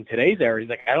in today's era, he's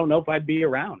like, I don't know if I'd be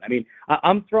around. I mean,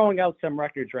 I'm throwing out some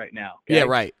records right now. Okay? Yeah,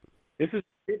 right. This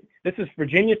is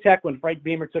Virginia Tech when Frank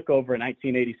Beamer took over in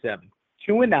 1987.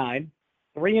 2-9,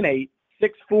 3-8,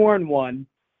 6-4-1,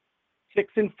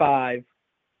 6-5,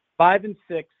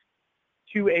 5-6,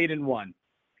 2-8-1.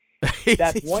 He's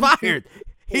fired.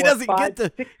 He doesn't get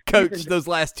to coach those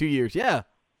last 2 years. Yeah.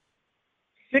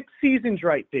 6 seasons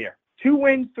right there. 2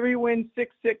 wins, 3 wins,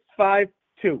 6-6,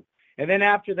 5-2. And then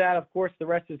after that, of course, the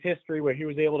rest is history, where he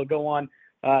was able to go on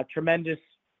a tremendous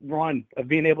run of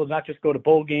being able to not just go to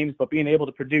bowl games, but being able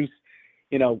to produce,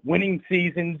 winning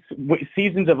seasons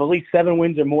of at least 7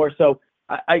 wins or more. So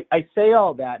I say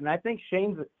all that, and I think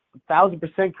Shane's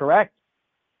 1,000% correct.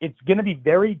 It's going to be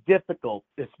very difficult,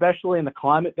 especially in the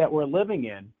climate that we're living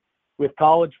in with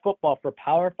college football, for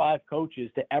Power 5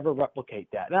 coaches to ever replicate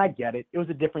that. And I get it. It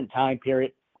was a different time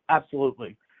period.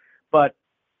 Absolutely. But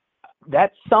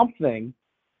that's something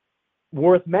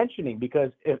worth mentioning, because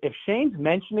if Shane's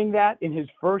mentioning that in his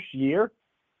first year,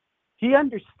 he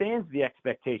understands the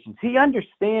expectations. He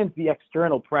understands the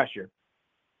external pressure.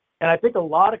 And I think a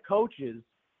lot of coaches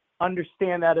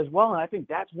understand that as well. And I think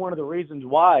that's one of the reasons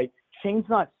why Shane's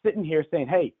not sitting here saying,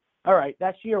 hey, all right,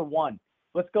 that's year 1.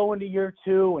 Let's go into year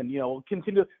 2 and,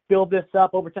 continue to build this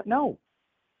up over time. No.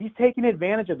 He's taking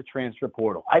advantage of the transfer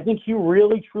portal. I think he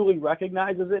really, truly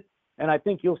recognizes it, and I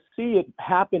think you'll see it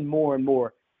happen more and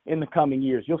more in the coming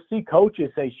years. You'll see coaches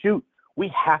say, shoot, we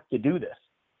have to do this.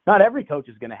 Not every coach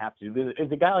is going to have to do this.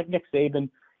 Is a guy like Nick Saban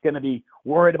going to be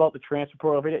worried about the transfer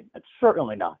portal every day?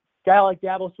 Certainly not. A guy like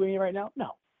Dabo Swinney right now?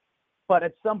 No. But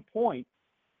at some point,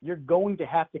 you're going to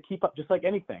have to keep up, just like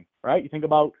anything, right? You think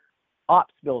about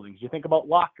ops buildings. You think about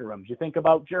locker rooms. You think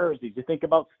about jerseys. You think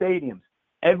about stadiums.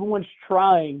 Everyone's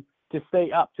trying to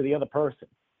stay up to the other person.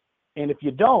 And if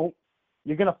you don't,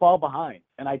 you're going to fall behind.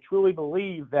 And I truly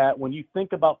believe that when you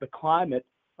think about the climate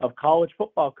of college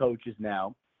football coaches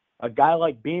now, a guy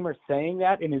like Beamer saying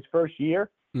that in his first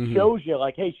year shows you,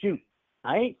 like, hey, shoot,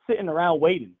 I ain't sitting around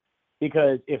waiting,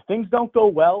 because if things don't go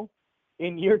well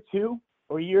in year 2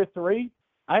 or year 3,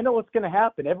 I know what's going to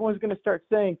happen. Everyone's going to start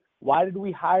saying, why did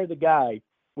we hire the guy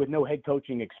with no head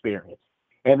coaching experience?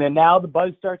 And then now the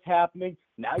buzz starts happening.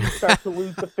 Now you start to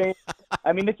lose the fans.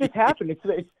 I mean, it just happened.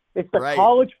 It's the Right.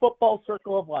 college football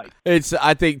circle of life. It's,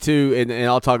 I think, too, and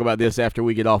I'll talk about this after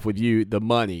we get off with you, the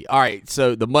money. All right,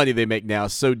 so the money they make now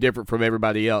is so different from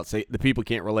everybody else. The people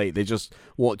can't relate. They just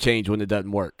won't change when it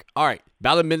doesn't work. All right,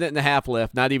 about a minute and a half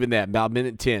left. Not even that, about a minute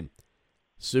and 10.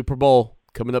 Super Bowl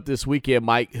coming up this weekend,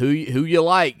 Mike. Who you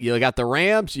like? You got the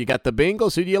Rams? You got the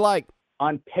Bengals? Who do you like?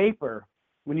 On paper,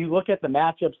 when you look at the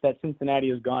matchups that Cincinnati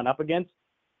has gone up against,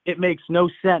 it makes no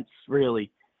sense,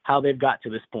 really, how they've got to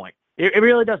this point. It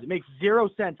really does. It makes zero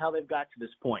sense how they've got to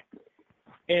this point.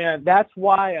 And that's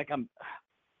why,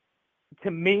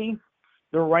 to me,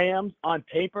 the Rams, on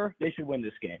paper, they should win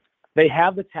this game. They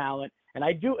have the talent, and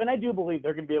I do believe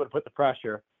they're going to be able to put the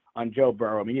pressure on Joe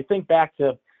Burrow. I mean, you think back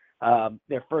to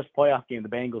their first playoff game, the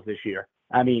Bengals this year.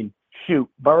 I mean, shoot,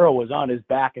 Burrow was on his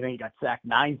back. I think he got sacked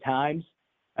 9 times.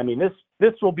 I mean,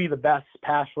 this will be the best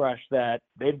pass rush that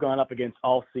they've gone up against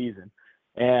all season.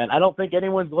 And I don't think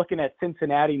anyone's looking at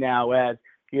Cincinnati now as,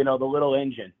 the little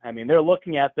engine. I mean, they're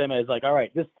looking at them as like, all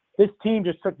right, this team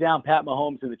just took down Pat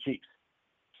Mahomes and the Chiefs.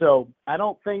 So I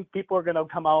don't think people are going to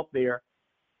come out there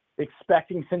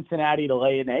expecting Cincinnati to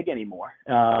lay an egg anymore.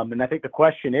 And I think the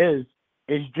question is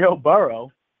Joe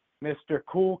Burrow, Mr.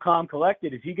 Cool, Calm,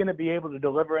 Collected, is he going to be able to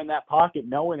deliver in that pocket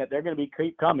knowing that they're going to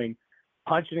keep coming,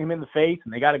 punching him in the face,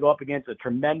 and they got to go up against a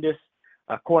tremendous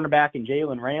cornerback in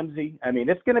Jalen Ramsey? I mean,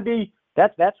 it's going to be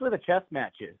that's where the chess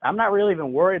match is. I'm not really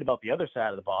even worried about the other side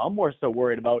of the ball. I'm more so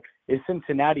worried about, is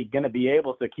Cincinnati going to be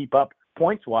able to keep up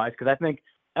points-wise? Because I think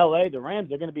L.A., the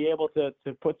Rams, are going to be able to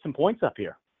put some points up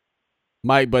here.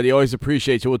 Mike, buddy, always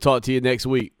appreciate you. We'll talk to you next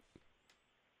week.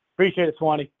 Appreciate it,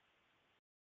 Swanee.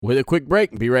 With a quick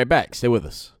break, be right back. Stay with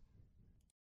us.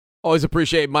 Always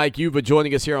appreciate Mike Uva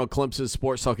joining us here on Clemson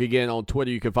Sports Talk. Again, on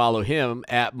Twitter, you can follow him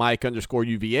at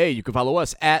Mike_UVA. You can follow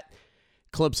us at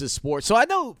Clemson Sports. So I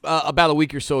know about a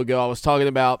week or so ago I was talking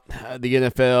about the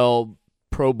NFL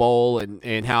Pro Bowl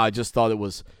and how I just thought it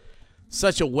was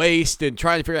such a waste and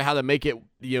trying to figure out how to make it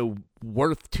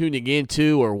worth tuning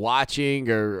into or watching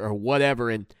or whatever.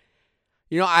 And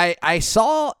I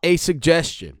saw a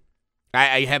suggestion.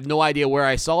 I have no idea where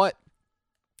I saw it.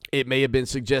 It may have been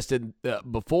suggested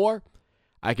before.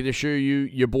 I can assure you,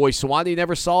 your boy Swanee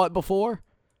never saw it before.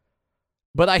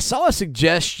 But I saw a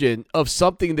suggestion of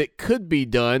something that could be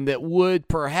done that would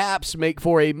perhaps make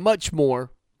for a much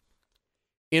more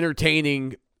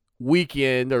entertaining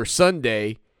weekend or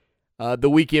Sunday, the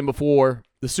weekend before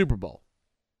the Super Bowl.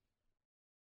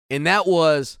 And that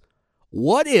was,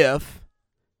 what if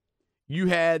you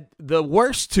had the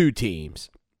worst 2 teams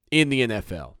in the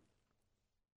NFL?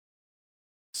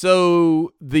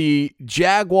 So the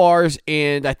Jaguars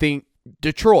and I think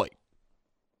Detroit.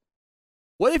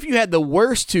 What if you had the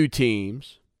worst 2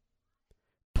 teams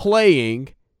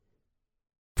playing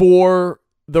for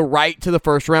the right to the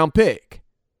first round pick?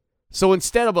 So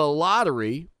instead of a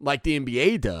lottery like the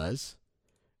NBA does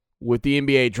with the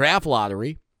NBA draft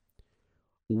lottery,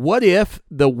 what if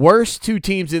the worst 2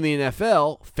 teams in the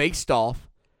NFL faced off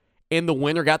and the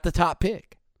winner got the top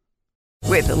pick?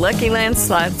 With the Lucky Land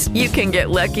Slots, you can get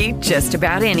lucky just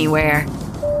about anywhere.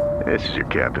 This is your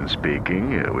captain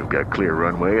speaking. We've got clear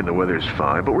runway and the weather's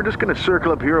fine, but we're just going to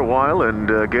circle up here a while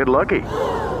and get lucky.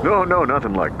 No,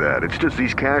 nothing like that. It's just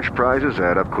these cash prizes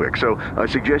add up quick. So I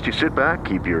suggest you sit back,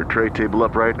 keep your tray table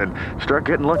upright, and start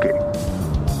getting lucky.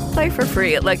 Play for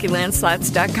free at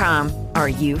LuckyLandSlots.com. Are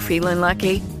you feeling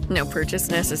lucky? No purchase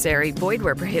necessary. Void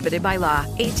where prohibited by law.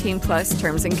 18+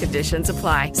 terms and conditions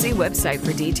apply. See website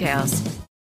for details.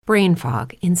 Brain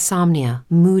fog, insomnia,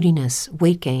 moodiness,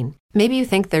 weight gain. Maybe you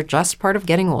think they're just part of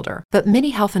getting older, but MIDI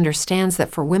Health understands that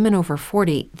for women over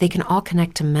 40, they can all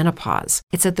connect to menopause.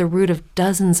 It's at the root of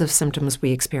dozens of symptoms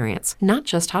we experience, not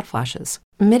just hot flashes.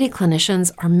 MIDI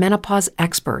clinicians are menopause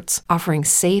experts, offering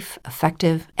safe,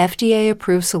 effective,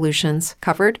 FDA-approved solutions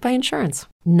covered by insurance.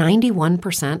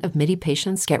 91% of MIDI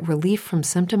patients get relief from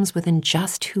symptoms within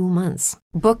just 2 months.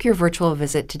 Book your virtual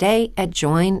visit today at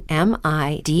joinmidi.com.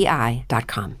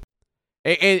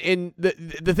 And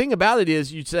the thing about it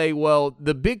is, you'd say, well,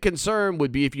 the big concern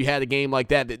would be if you had a game like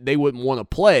that they wouldn't want to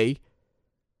play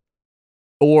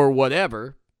or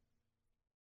whatever,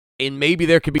 and maybe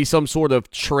there could be some sort of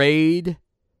trade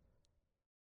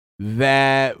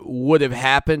that would have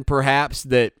happened perhaps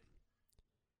that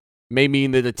may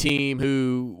mean that a team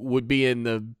who would be in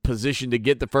the position to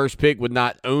get the first pick would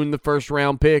not own the first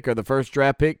round pick or the first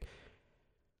draft pick.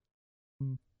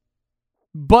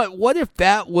 But what if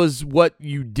that was what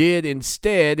you did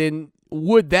instead, and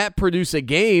would that produce a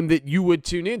game that you would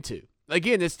tune into?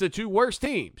 Again, it's the 2 worst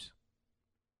teams.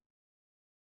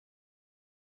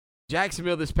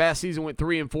 Jacksonville this past season went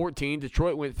 3-14.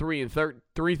 Detroit went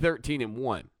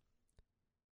 3-13-1.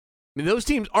 mean, those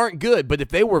teams aren't good, but if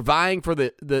they were vying for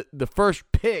the first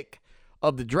pick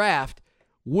of the draft,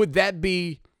 would that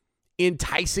be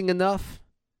enticing enough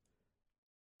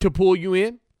to pull you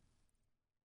in?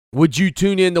 Would you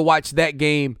tune in to watch that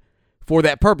game for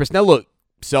that purpose? Now, look,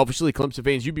 selfishly, Clemson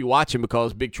fans, you'd be watching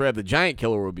because Big Trev, the Giant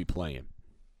Killer, will be playing.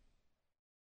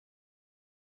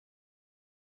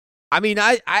 I mean,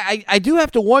 I do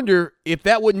have to wonder if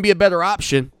that wouldn't be a better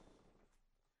option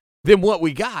than what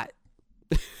we got.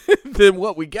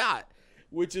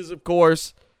 Which is, of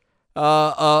course,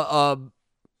 an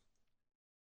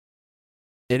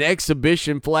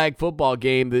exhibition flag football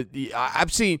game that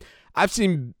I've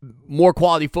seen more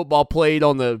quality football played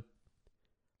on the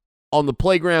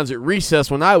playgrounds at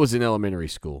recess when I was in elementary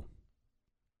school.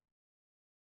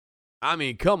 I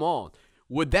mean, come on.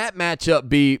 Would that matchup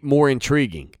be more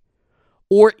intriguing?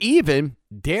 Or even,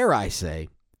 dare I say,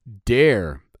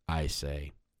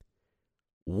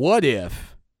 what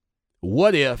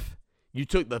if you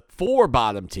took the 4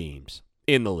 bottom teams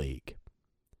in the league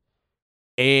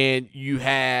and you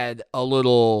had a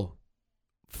little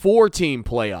 4-team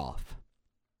playoff?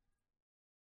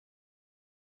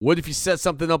 What if you set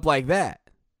something up like that?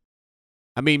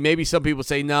 I mean, maybe some people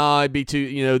say, no, it'd be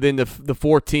too, then the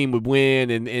 4th team would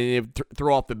win and it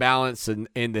throw off the balance, and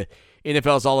the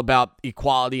NFL is all about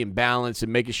equality and balance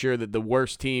and making sure that the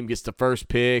worst team gets the first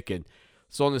pick and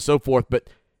so on and so forth. But,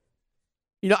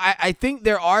 I think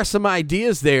there are some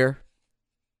ideas there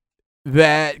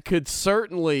that could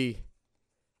certainly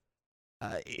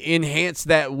enhance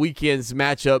that weekend's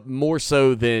matchup more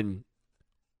so than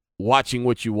watching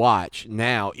what you watch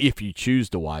now, if you choose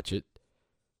to watch it.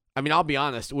 I mean, I'll be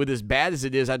honest, with as bad as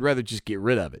it is, I'd rather just get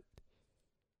rid of it.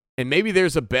 And maybe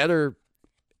there's a better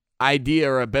idea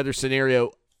or a better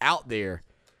scenario out there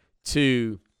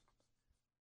to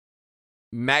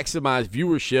maximize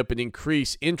viewership and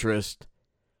increase interest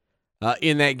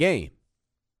in that game.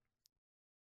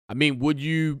 I mean, would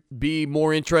you be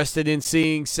more interested in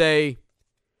seeing, say,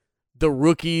 the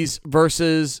rookies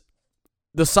versus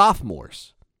the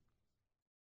sophomores?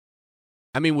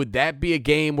 I mean, would that be a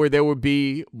game where there would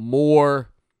be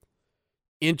more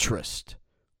interest,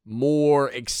 more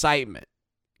excitement,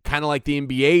 kind of like the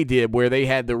NBA did where they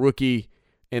had the rookie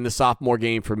and the sophomore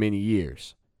game for many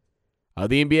years?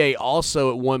 The NBA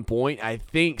also at one point, I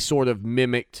think, sort of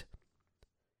mimicked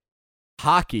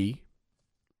hockey,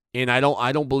 and I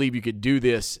don't believe you could do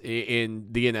this in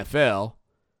the NFL,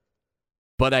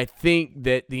 but I think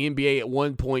that the NBA at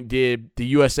one point did the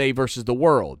USA versus the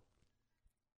world.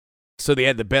 So they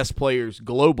had the best players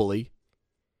globally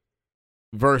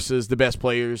versus the best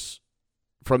players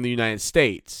from the United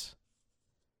States.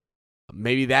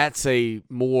 Maybe that's a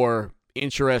more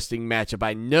interesting matchup.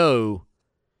 I know,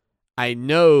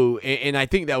 and I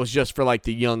think that was just for like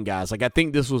the young guys. Like I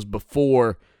think this was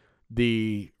before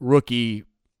the rookie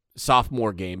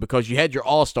sophomore game because you had your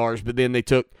all-stars, but then they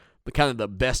took the kind of the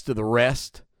best of the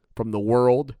rest from the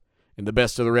world and the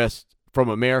best of the rest from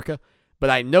America. But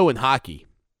I know in hockey,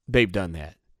 they've done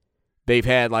that. They've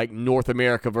had like North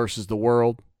America versus the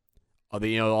world, all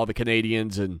the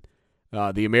Canadians and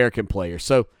the American players.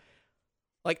 So,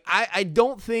 like, I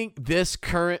don't think this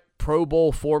current Pro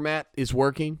Bowl format is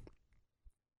working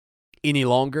any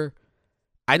longer.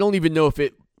 I don't even know if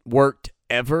it worked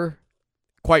ever,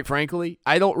 quite frankly.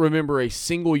 I don't remember a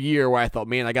single year where I thought,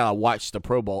 man, I got to watch the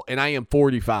Pro Bowl. And I am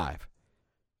 45.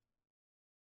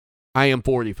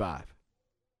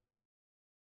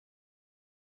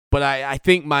 But I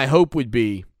think my hope would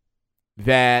be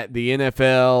that the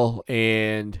NFL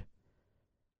and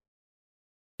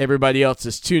everybody else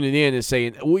is tuning in and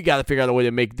saying, we got to figure out a way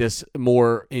to make this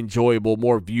more enjoyable,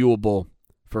 more viewable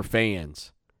for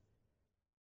fans.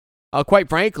 Quite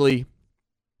frankly,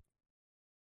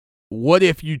 what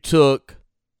if you took,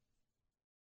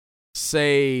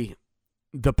 say,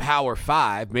 the Power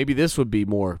 5? Maybe this would be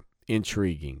more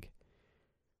intriguing.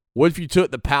 What if you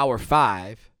took the Power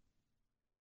 5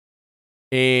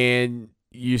 and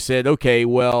you said, okay,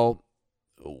 well,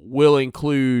 we'll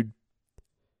include,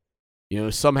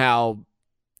 somehow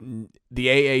the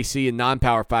AAC and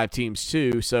non-Power 5 teams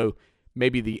too. So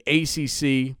maybe the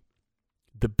ACC,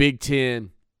 the Big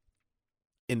Ten,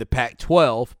 and the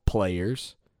Pac-12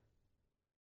 players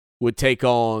would take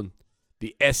on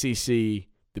the SEC,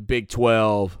 the Big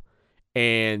 12,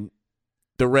 and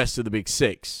the rest of the Big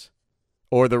 6,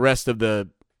 or the rest of the,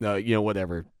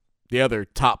 whatever, the other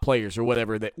top players or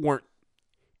whatever that weren't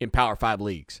in Power 5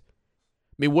 leagues.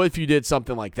 I mean, what if you did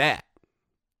something like that?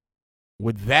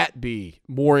 Would that be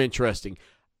more interesting?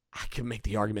 I can make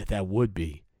the argument that would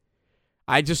be.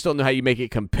 I just don't know how you make it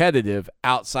competitive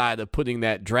outside of putting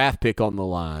that draft pick on the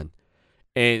line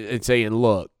and saying,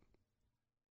 look,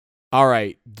 All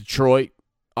right, Detroit.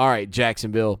 All right,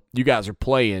 Jacksonville. You guys are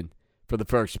playing for the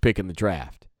first pick in the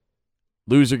draft.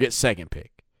 Loser gets second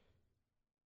pick.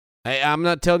 I'm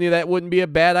not telling you that wouldn't be a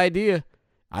bad idea.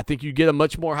 I think you get a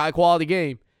much more high-quality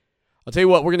game. I'll tell you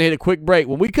what, we're going to hit a quick break.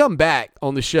 When we come back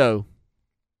on the show,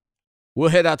 we'll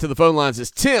head out to the phone lines as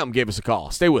Tim gave us a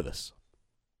call. Stay with us.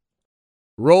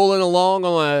 Rolling along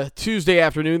on a Tuesday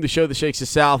afternoon, the show that shakes the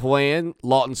Southland,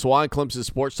 Lawton Swan, Clemson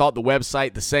Sports Talk, the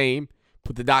website the same.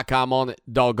 Put the .com on it,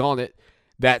 doggone it.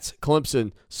 That's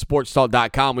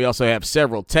ClemsonSportsTalk.com. We also have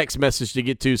several text messages to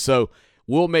get to, so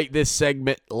we'll make this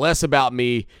segment less about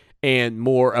me and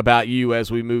more about you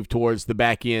as we move towards the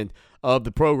back end of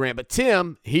the program. But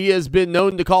Tim, he has been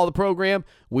known to call the program.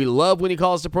 We love when he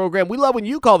calls the program. We love when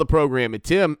you call the program, and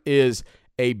Tim is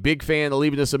a big fan of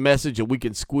leaving us a message, and we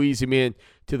can squeeze him in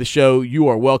to the show. You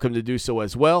are welcome to do so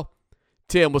as well.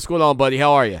 Tim, what's going on, buddy?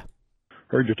 How are you?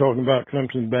 Heard you talking about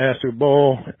Clemson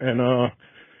basketball, and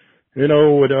with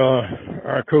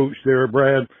our coach there,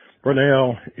 Brad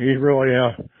Brunell, he really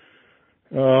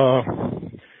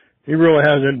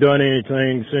hasn't done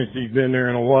anything since he's been there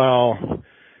in a while.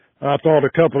 I thought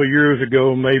a couple of years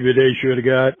ago maybe they should have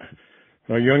got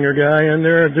a younger guy in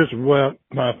there. Just what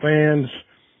my fans,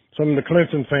 some of the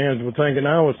Clemson fans were thinking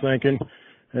I was thinking,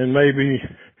 and maybe,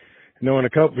 in a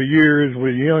couple of years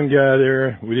with a young guy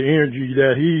there, with the energy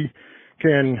that he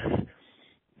can,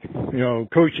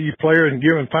 coach these players and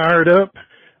get them fired up,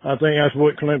 I think that's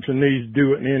what Clemson needs to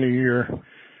do at the end of the year.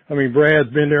 I mean, Brad's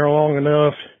been there long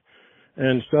enough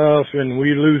and stuff, and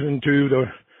we losing to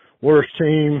the worst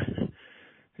team,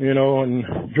 and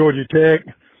Georgia Tech.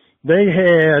 They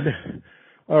had,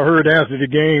 I heard after the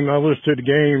game, I listened to the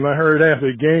game, I heard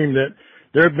after the game that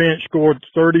their bench scored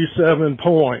 37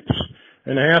 points,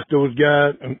 and half those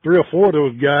guys, and 3 or 4 of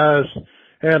those guys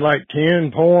had like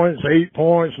 10 points, 8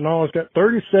 points, and all. It's got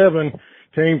 37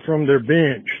 came from their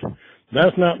bench.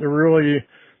 That's not the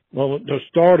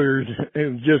starters.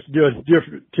 It was just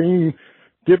different team,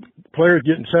 different players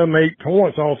getting 7, 8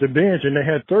 points off the bench, and they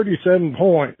had 37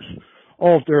 points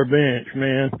off their bench,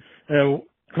 man. And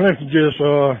Clemson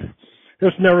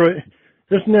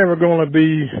it's never going to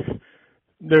be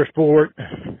their sport.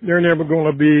 They're never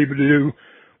going to be able to do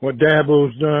what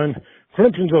Dabo's done.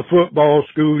 Clemson's a football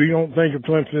school. You don't think of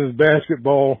Clemson as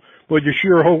basketball, but you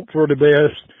sure hope for the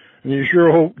best, and you sure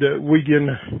hope that we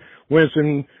can win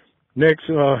some next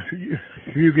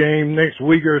few games next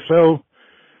week or so.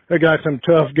 They got some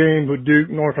tough games with Duke,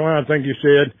 North Carolina, I think you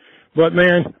said. But,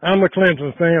 man, I'm a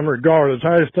Clemson fan regardless.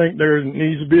 I just think there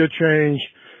needs to be a change.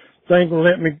 Thank you for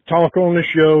letting me talk on the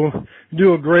show. You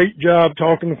do a great job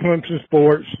talking to Clemson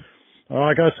sports.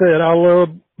 Like I said, I love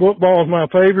football is my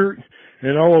favorite,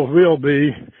 and always will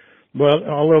be. But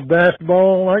I love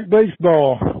basketball like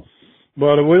baseball.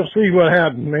 But we'll see what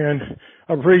happens, man.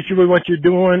 I appreciate what you're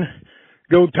doing.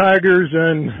 Go Tigers,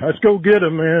 and let's go get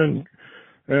them, man.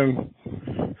 And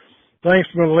thanks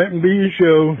for letting me be your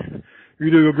show. You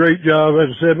do a great job, as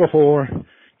I said before.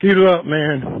 Keep it up,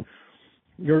 man.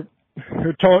 Your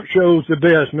talk show's the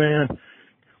best, man.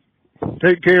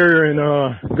 Take care, and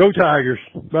go Tigers.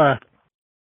 Bye.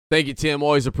 Thank you, Tim.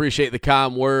 Always appreciate the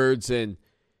kind words. And,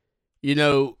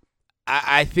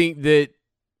 I think that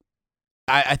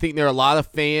I think there are a lot of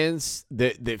fans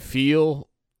that feel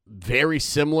very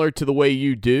similar to the way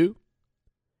you do.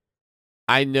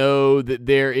 I know that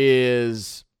there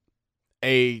is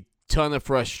a ton of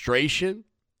frustration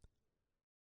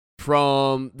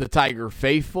from the Tiger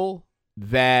faithful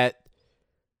that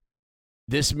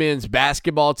this men's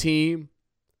basketball team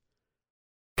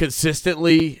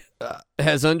consistently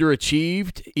has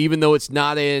underachieved, even though it's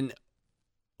not an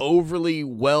overly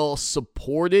well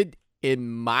supported,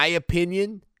 in my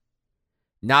opinion,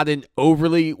 not an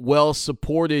overly well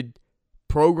supported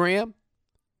program.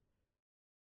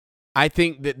 I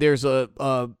think that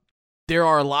there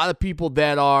are a lot of people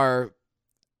that are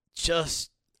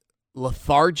just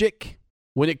lethargic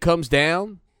when it comes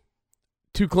down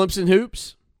to Clemson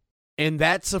hoops, and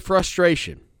that's a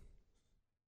frustration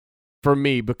for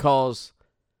me because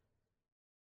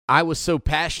I was so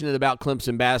passionate about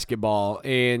Clemson basketball,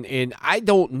 and I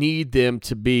don't need them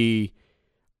to be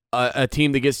a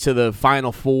team that gets to the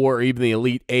Final Four or even the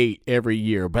Elite Eight every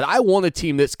year, but I want a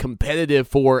team that's competitive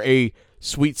for a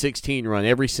Sweet 16 run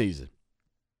every season.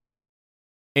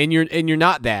 And you're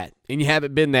not that, and you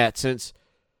haven't been that since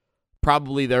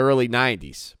probably the early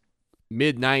 90s,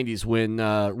 mid-90s when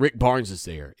Rick Barnes is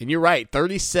there. And you're right,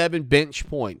 37 bench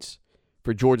points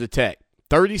for Georgia Tech.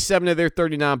 37 of their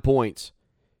 39 points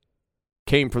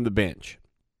came from the bench.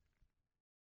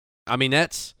 I mean,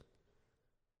 that's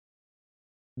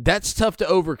tough to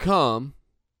overcome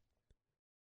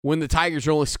when the Tigers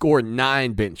are only scoring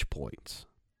 9 bench points.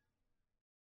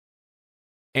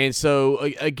 And so,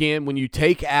 again, when you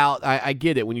take out, I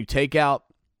get it, when you take out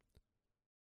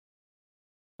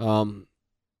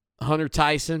Hunter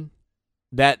Tyson,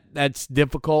 that's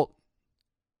difficult.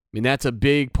 I mean, that's a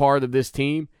big part of this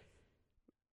team.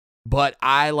 But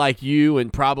I, like you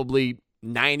and probably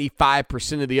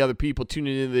 95% of the other people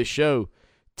tuning into this show,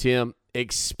 Tim,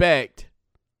 expect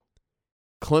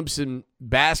Clemson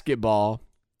basketball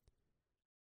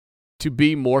to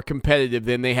be more competitive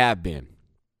than they have been.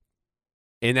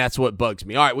 And that's what bugs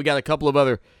me. All right, we got a couple of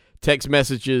other text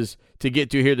messages to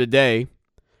get to here today.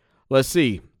 Let's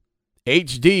see.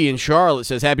 HD in Charlotte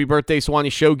says, happy birthday, Swanee.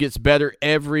 Show gets better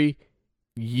every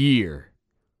year.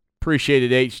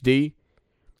 Appreciate it, HD.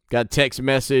 Got a text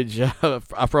message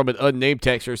from an unnamed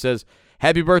texter. Says,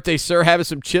 happy birthday, sir. Having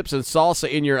some chips and salsa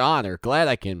in your honor. Glad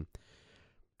I can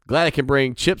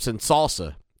bring chips and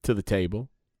salsa to the table.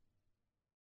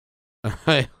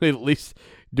 At least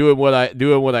doing what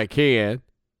I can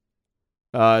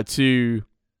to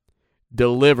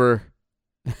deliver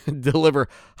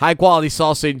high quality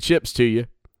salsa and chips to you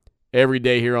every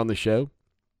day here on the show.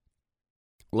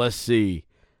 Let's see.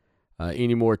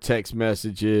 Any more text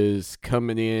messages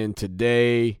coming in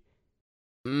today?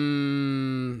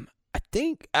 I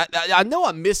think I know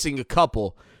I'm missing a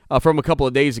couple from a couple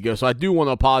of days ago, so I do want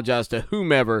to apologize to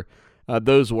whomever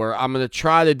those were. I'm going to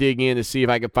try to dig in to see if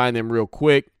I can find them real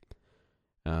quick.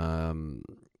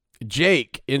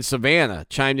 Jake in Savannah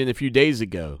chimed in a few days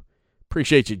ago.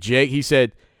 Appreciate you, Jake. He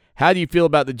said, how do you feel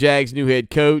about the Jags' new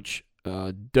head coach,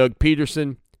 Doug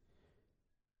Peterson?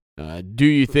 Do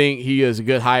you think he is a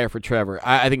good hire for Trevor?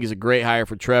 I think he's a great hire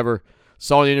for Trevor.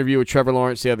 Saw an interview with Trevor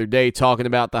Lawrence the other day talking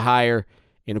about the hire.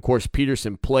 And, of course,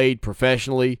 Peterson played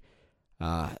professionally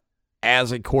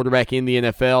as a quarterback in the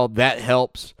NFL. That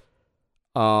helps.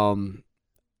 I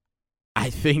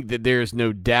think that there is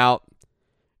no doubt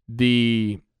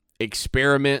the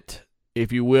experiment,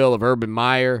 if you will, of Urban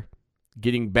Meyer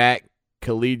getting back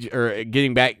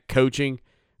coaching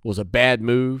was a bad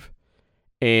move.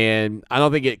 And I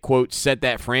don't think it, quote, set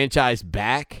that franchise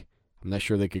back. I'm not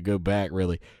sure they could go back,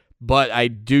 really. But I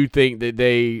do think that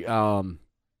they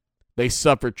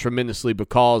suffered tremendously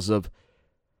because of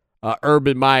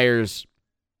Urban Meyer's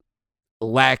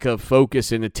lack of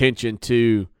focus and attention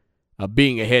to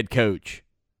being a head coach.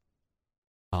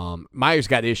 Meyer's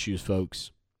got issues, folks.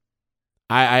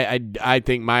 I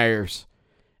think Meyer's,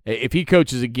 if he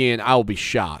coaches again, I will be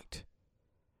shocked.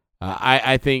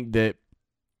 I think that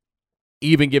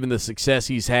even given the success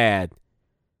he's had,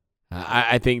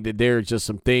 I think that there are just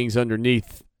some things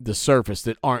underneath the surface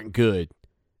that aren't good.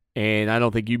 And I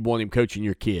don't think you'd want him coaching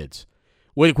your kids.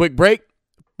 Wait a quick break.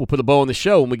 We'll put a bow on the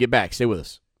show when we get back. Stay with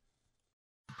us.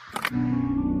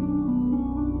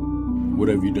 What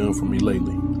have you done for me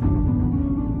lately?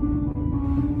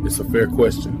 It's a fair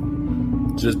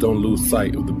question. Just don't lose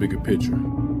sight of the bigger picture.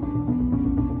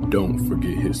 Don't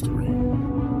forget history.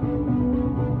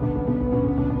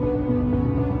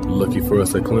 Lucky for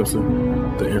us at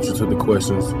Clemson, the answer to the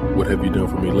questions, what have you done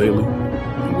for me lately,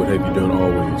 and what have you done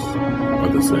always, are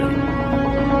the same.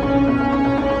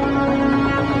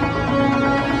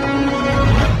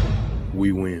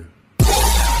 We win.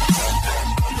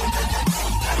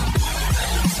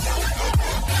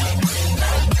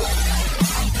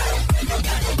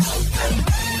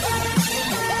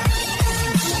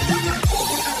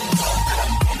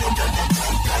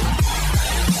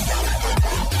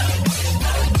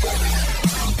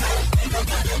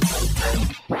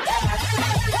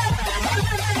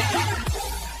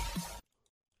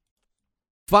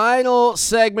 Final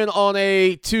segment on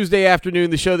a Tuesday afternoon,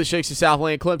 the show that shakes the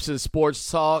Southland, Clemson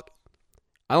Sports Talk.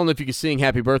 I don't know if you can sing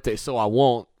happy birthday, so I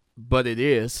won't, but it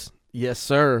is. Yes,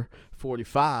 sir.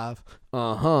 45.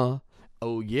 Uh-huh.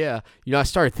 Oh, yeah. You know, I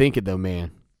started thinking, though,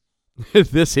 man,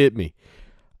 this hit me.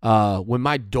 When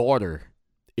my daughter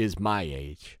is my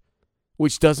age,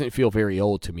 which doesn't feel very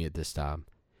old to me at this time,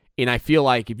 and I feel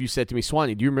like if you said to me,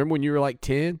 Swanee, do you remember when you were like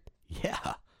 10?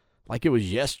 Yeah. Like it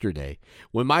was yesterday.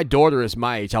 When my daughter is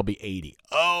my age, I'll be 80.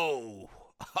 Oh.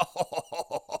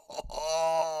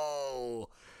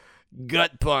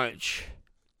 Gut punch.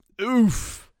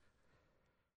 Oof.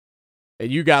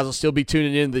 And you guys will still be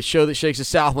tuning in to the show that shakes the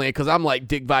Southland because I'm like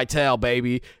Dick Vitale,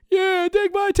 baby. Yeah,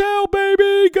 Dick Vitale,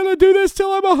 baby. Gonna do this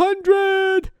till I'm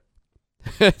 100.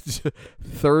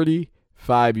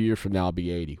 35 years from now, I'll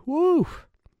be 80. Woo.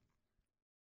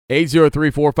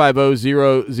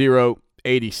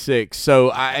 803-450-0086.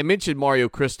 So I mentioned Mario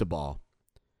Cristobal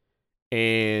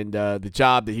and the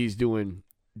job that he's doing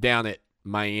down at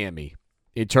Miami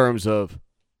in terms of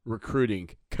recruiting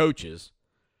coaches.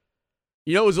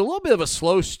 You know, it was a little bit of a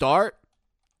slow start.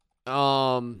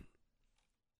 I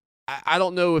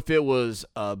don't know if it was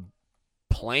a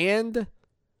planned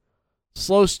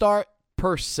slow start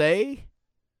per se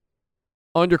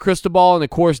under Cristobal, and of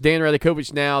course Dan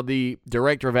Radakovich, now the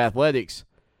director of athletics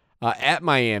at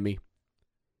Miami.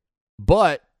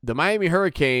 But the Miami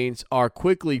Hurricanes are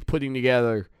quickly putting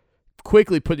together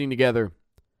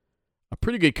a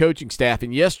pretty good coaching staff.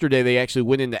 And yesterday they actually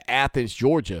went into Athens,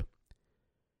 Georgia,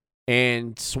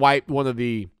 and swiped one of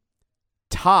the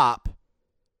top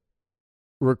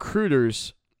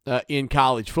recruiters in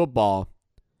college football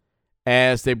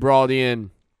as they brought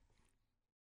in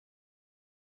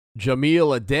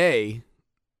Jamil Aday,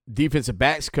 defensive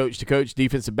backs coach, to coach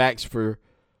defensive backs for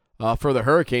the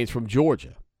Hurricanes from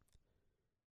Georgia.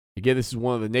 Again, this is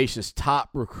one of the nation's top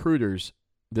recruiters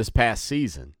this past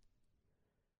season.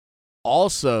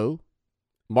 Also,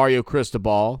 Mario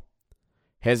Cristobal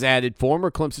has added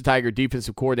former Clemson Tiger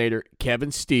defensive coordinator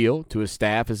Kevin Steele to his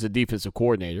staff as a defensive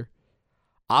coordinator.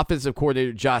 Offensive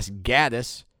coordinator Josh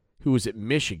Gaddis, who was at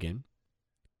Michigan.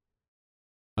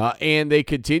 And they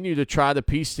continue to try to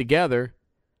piece together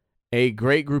a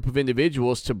great group of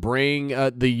individuals to bring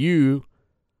the U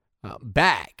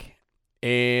back.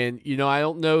 And, you know, I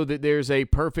don't know that there's a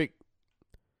perfect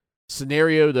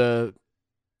scenario to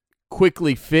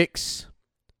quickly fix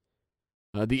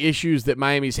the issues that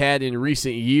Miami's had in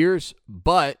recent years,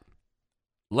 but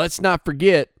let's not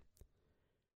forget,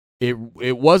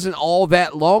 it wasn't all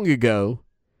that long ago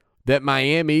that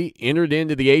Miami entered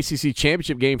into the ACC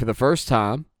championship game for the first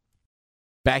time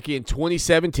back in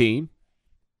 2017.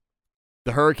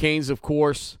 The Hurricanes, of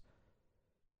course,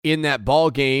 in that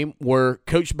ball game were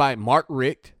coached by Mark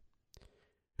Richt,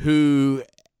 who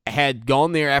had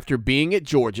gone there after being at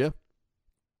Georgia,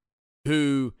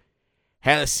 who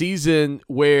had a season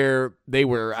where they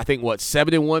were, I think,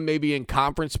 7-1 maybe in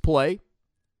conference play.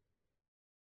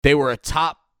 They were a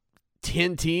top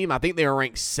 10 team. I think they were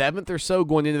ranked 7th or so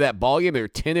going into that ball game. They were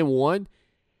 10-1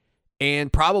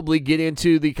 and probably get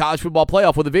into the college football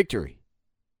playoff with a victory.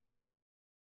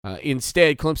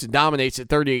 Instead, Clemson dominates at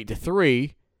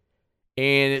 38-3,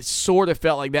 and it sort of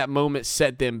felt like that moment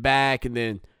set them back, and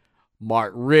then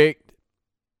Mark Richt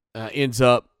ends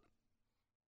up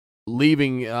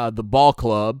leaving the ball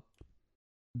club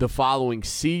the following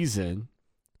season,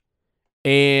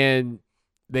 and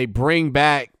they bring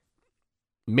back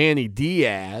Manny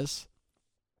Diaz,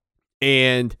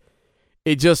 and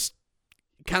it just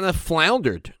kind of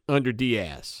floundered under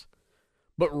Diaz.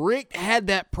 But Richt had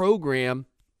that program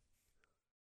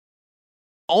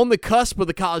on the cusp of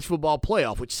the college football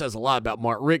playoff, which says a lot about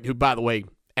Mark Richt, who, by the way,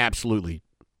 absolutely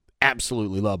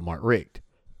love Mark Richt.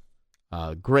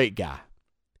 Great guy.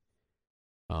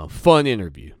 Fun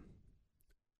interview.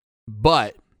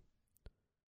 But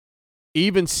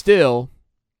even still,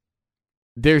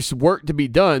 there's work to be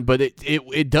done, but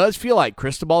it does feel like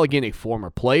Cristobal, again, a former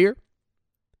player,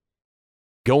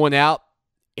 going out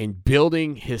and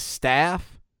building his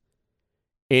staff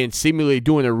and seemingly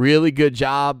doing a really good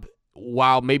job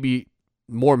while maybe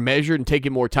more measured and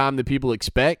taking more time than people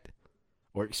expect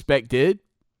or expected.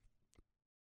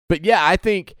 But yeah, I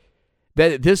think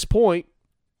that at this point,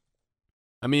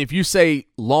 I mean, if you say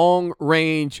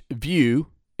long-range view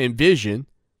and vision,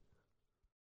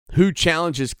 who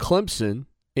challenges Clemson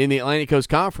in the Atlantic Coast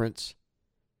Conference,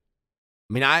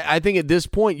 I mean, I think at this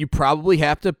point you probably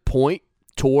have to point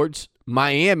towards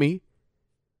Miami,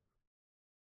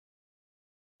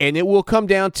 and it will come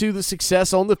down to the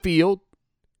success on the field.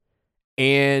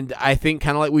 And I think,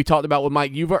 kind of like we talked about with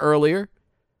Mike Yuva earlier,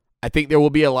 I think there will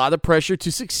be a lot of pressure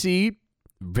to succeed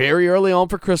very early on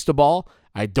for Cristobal.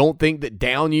 I don't think that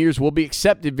down years will be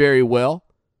accepted very well,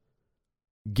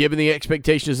 given the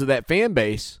expectations of that fan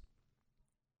base.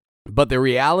 But the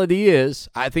reality is,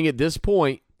 I think at this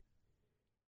point,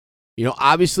 you know,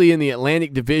 obviously in the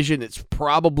Atlantic Division, it's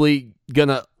probably going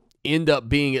to end up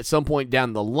being at some point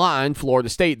down the line Florida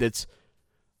State that's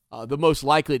the most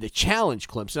likely to challenge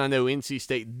Clemson. I know NC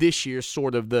State this year is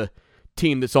sort of the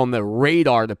team that's on the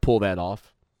radar to pull that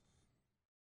off.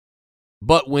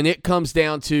 But when it comes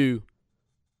down to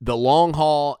the long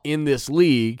haul in this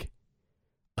league,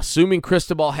 assuming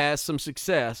Cristobal has some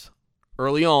success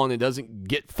early on and doesn't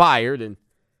get fired, and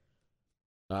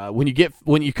when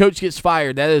your coach gets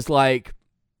fired, that is like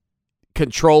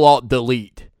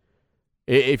Control-Alt-Delete.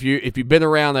 If you've been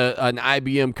around an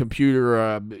IBM computer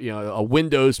or a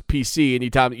Windows PC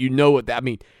anytime, you know what that, I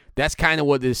mean, that's kind of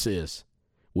what this is.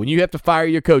 When you have to fire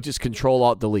your coach, it's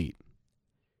Control-Alt-Delete.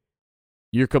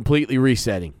 You're completely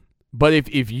resetting. But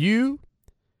if you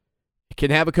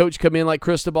can have a coach come in like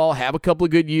Cristobal, have a couple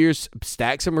of good years,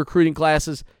 stack some recruiting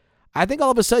classes, I think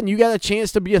all of a sudden you got a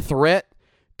chance to be a threat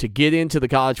to get into the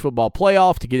college football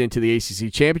playoff, to get into the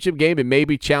ACC championship game, and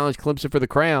maybe challenge Clemson for the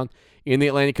crown in the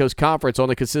Atlantic Coast Conference on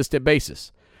a consistent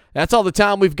basis. That's all the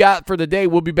time we've got for today.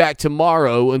 We'll be back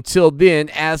tomorrow. Until then,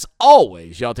 as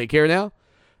always, y'all take care now,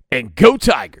 and go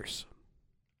Tigers.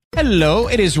 Hello,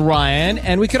 it is Ryan,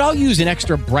 and we could all use an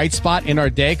extra bright spot in our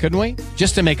day, couldn't we?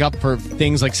 Just to make up for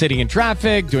things like sitting in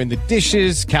traffic, doing the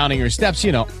dishes, counting your steps,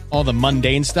 you know, all the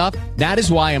mundane stuff. That is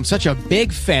why I'm such a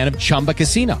big fan of Chumba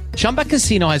Casino. Chumba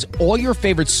Casino has all your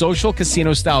favorite social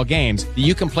casino-style games that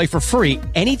you can play for free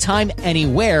anytime,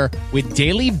 anywhere with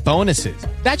daily bonuses.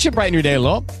 That should brighten your day a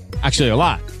little. Actually, a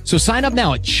lot. So sign up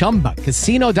now at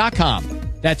ChumbaCasino.com.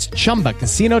 That's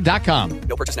ChumbaCasino.com.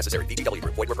 No purchase necessary. VGW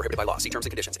Group. Void where prohibited by law. See terms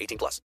and conditions. 18+.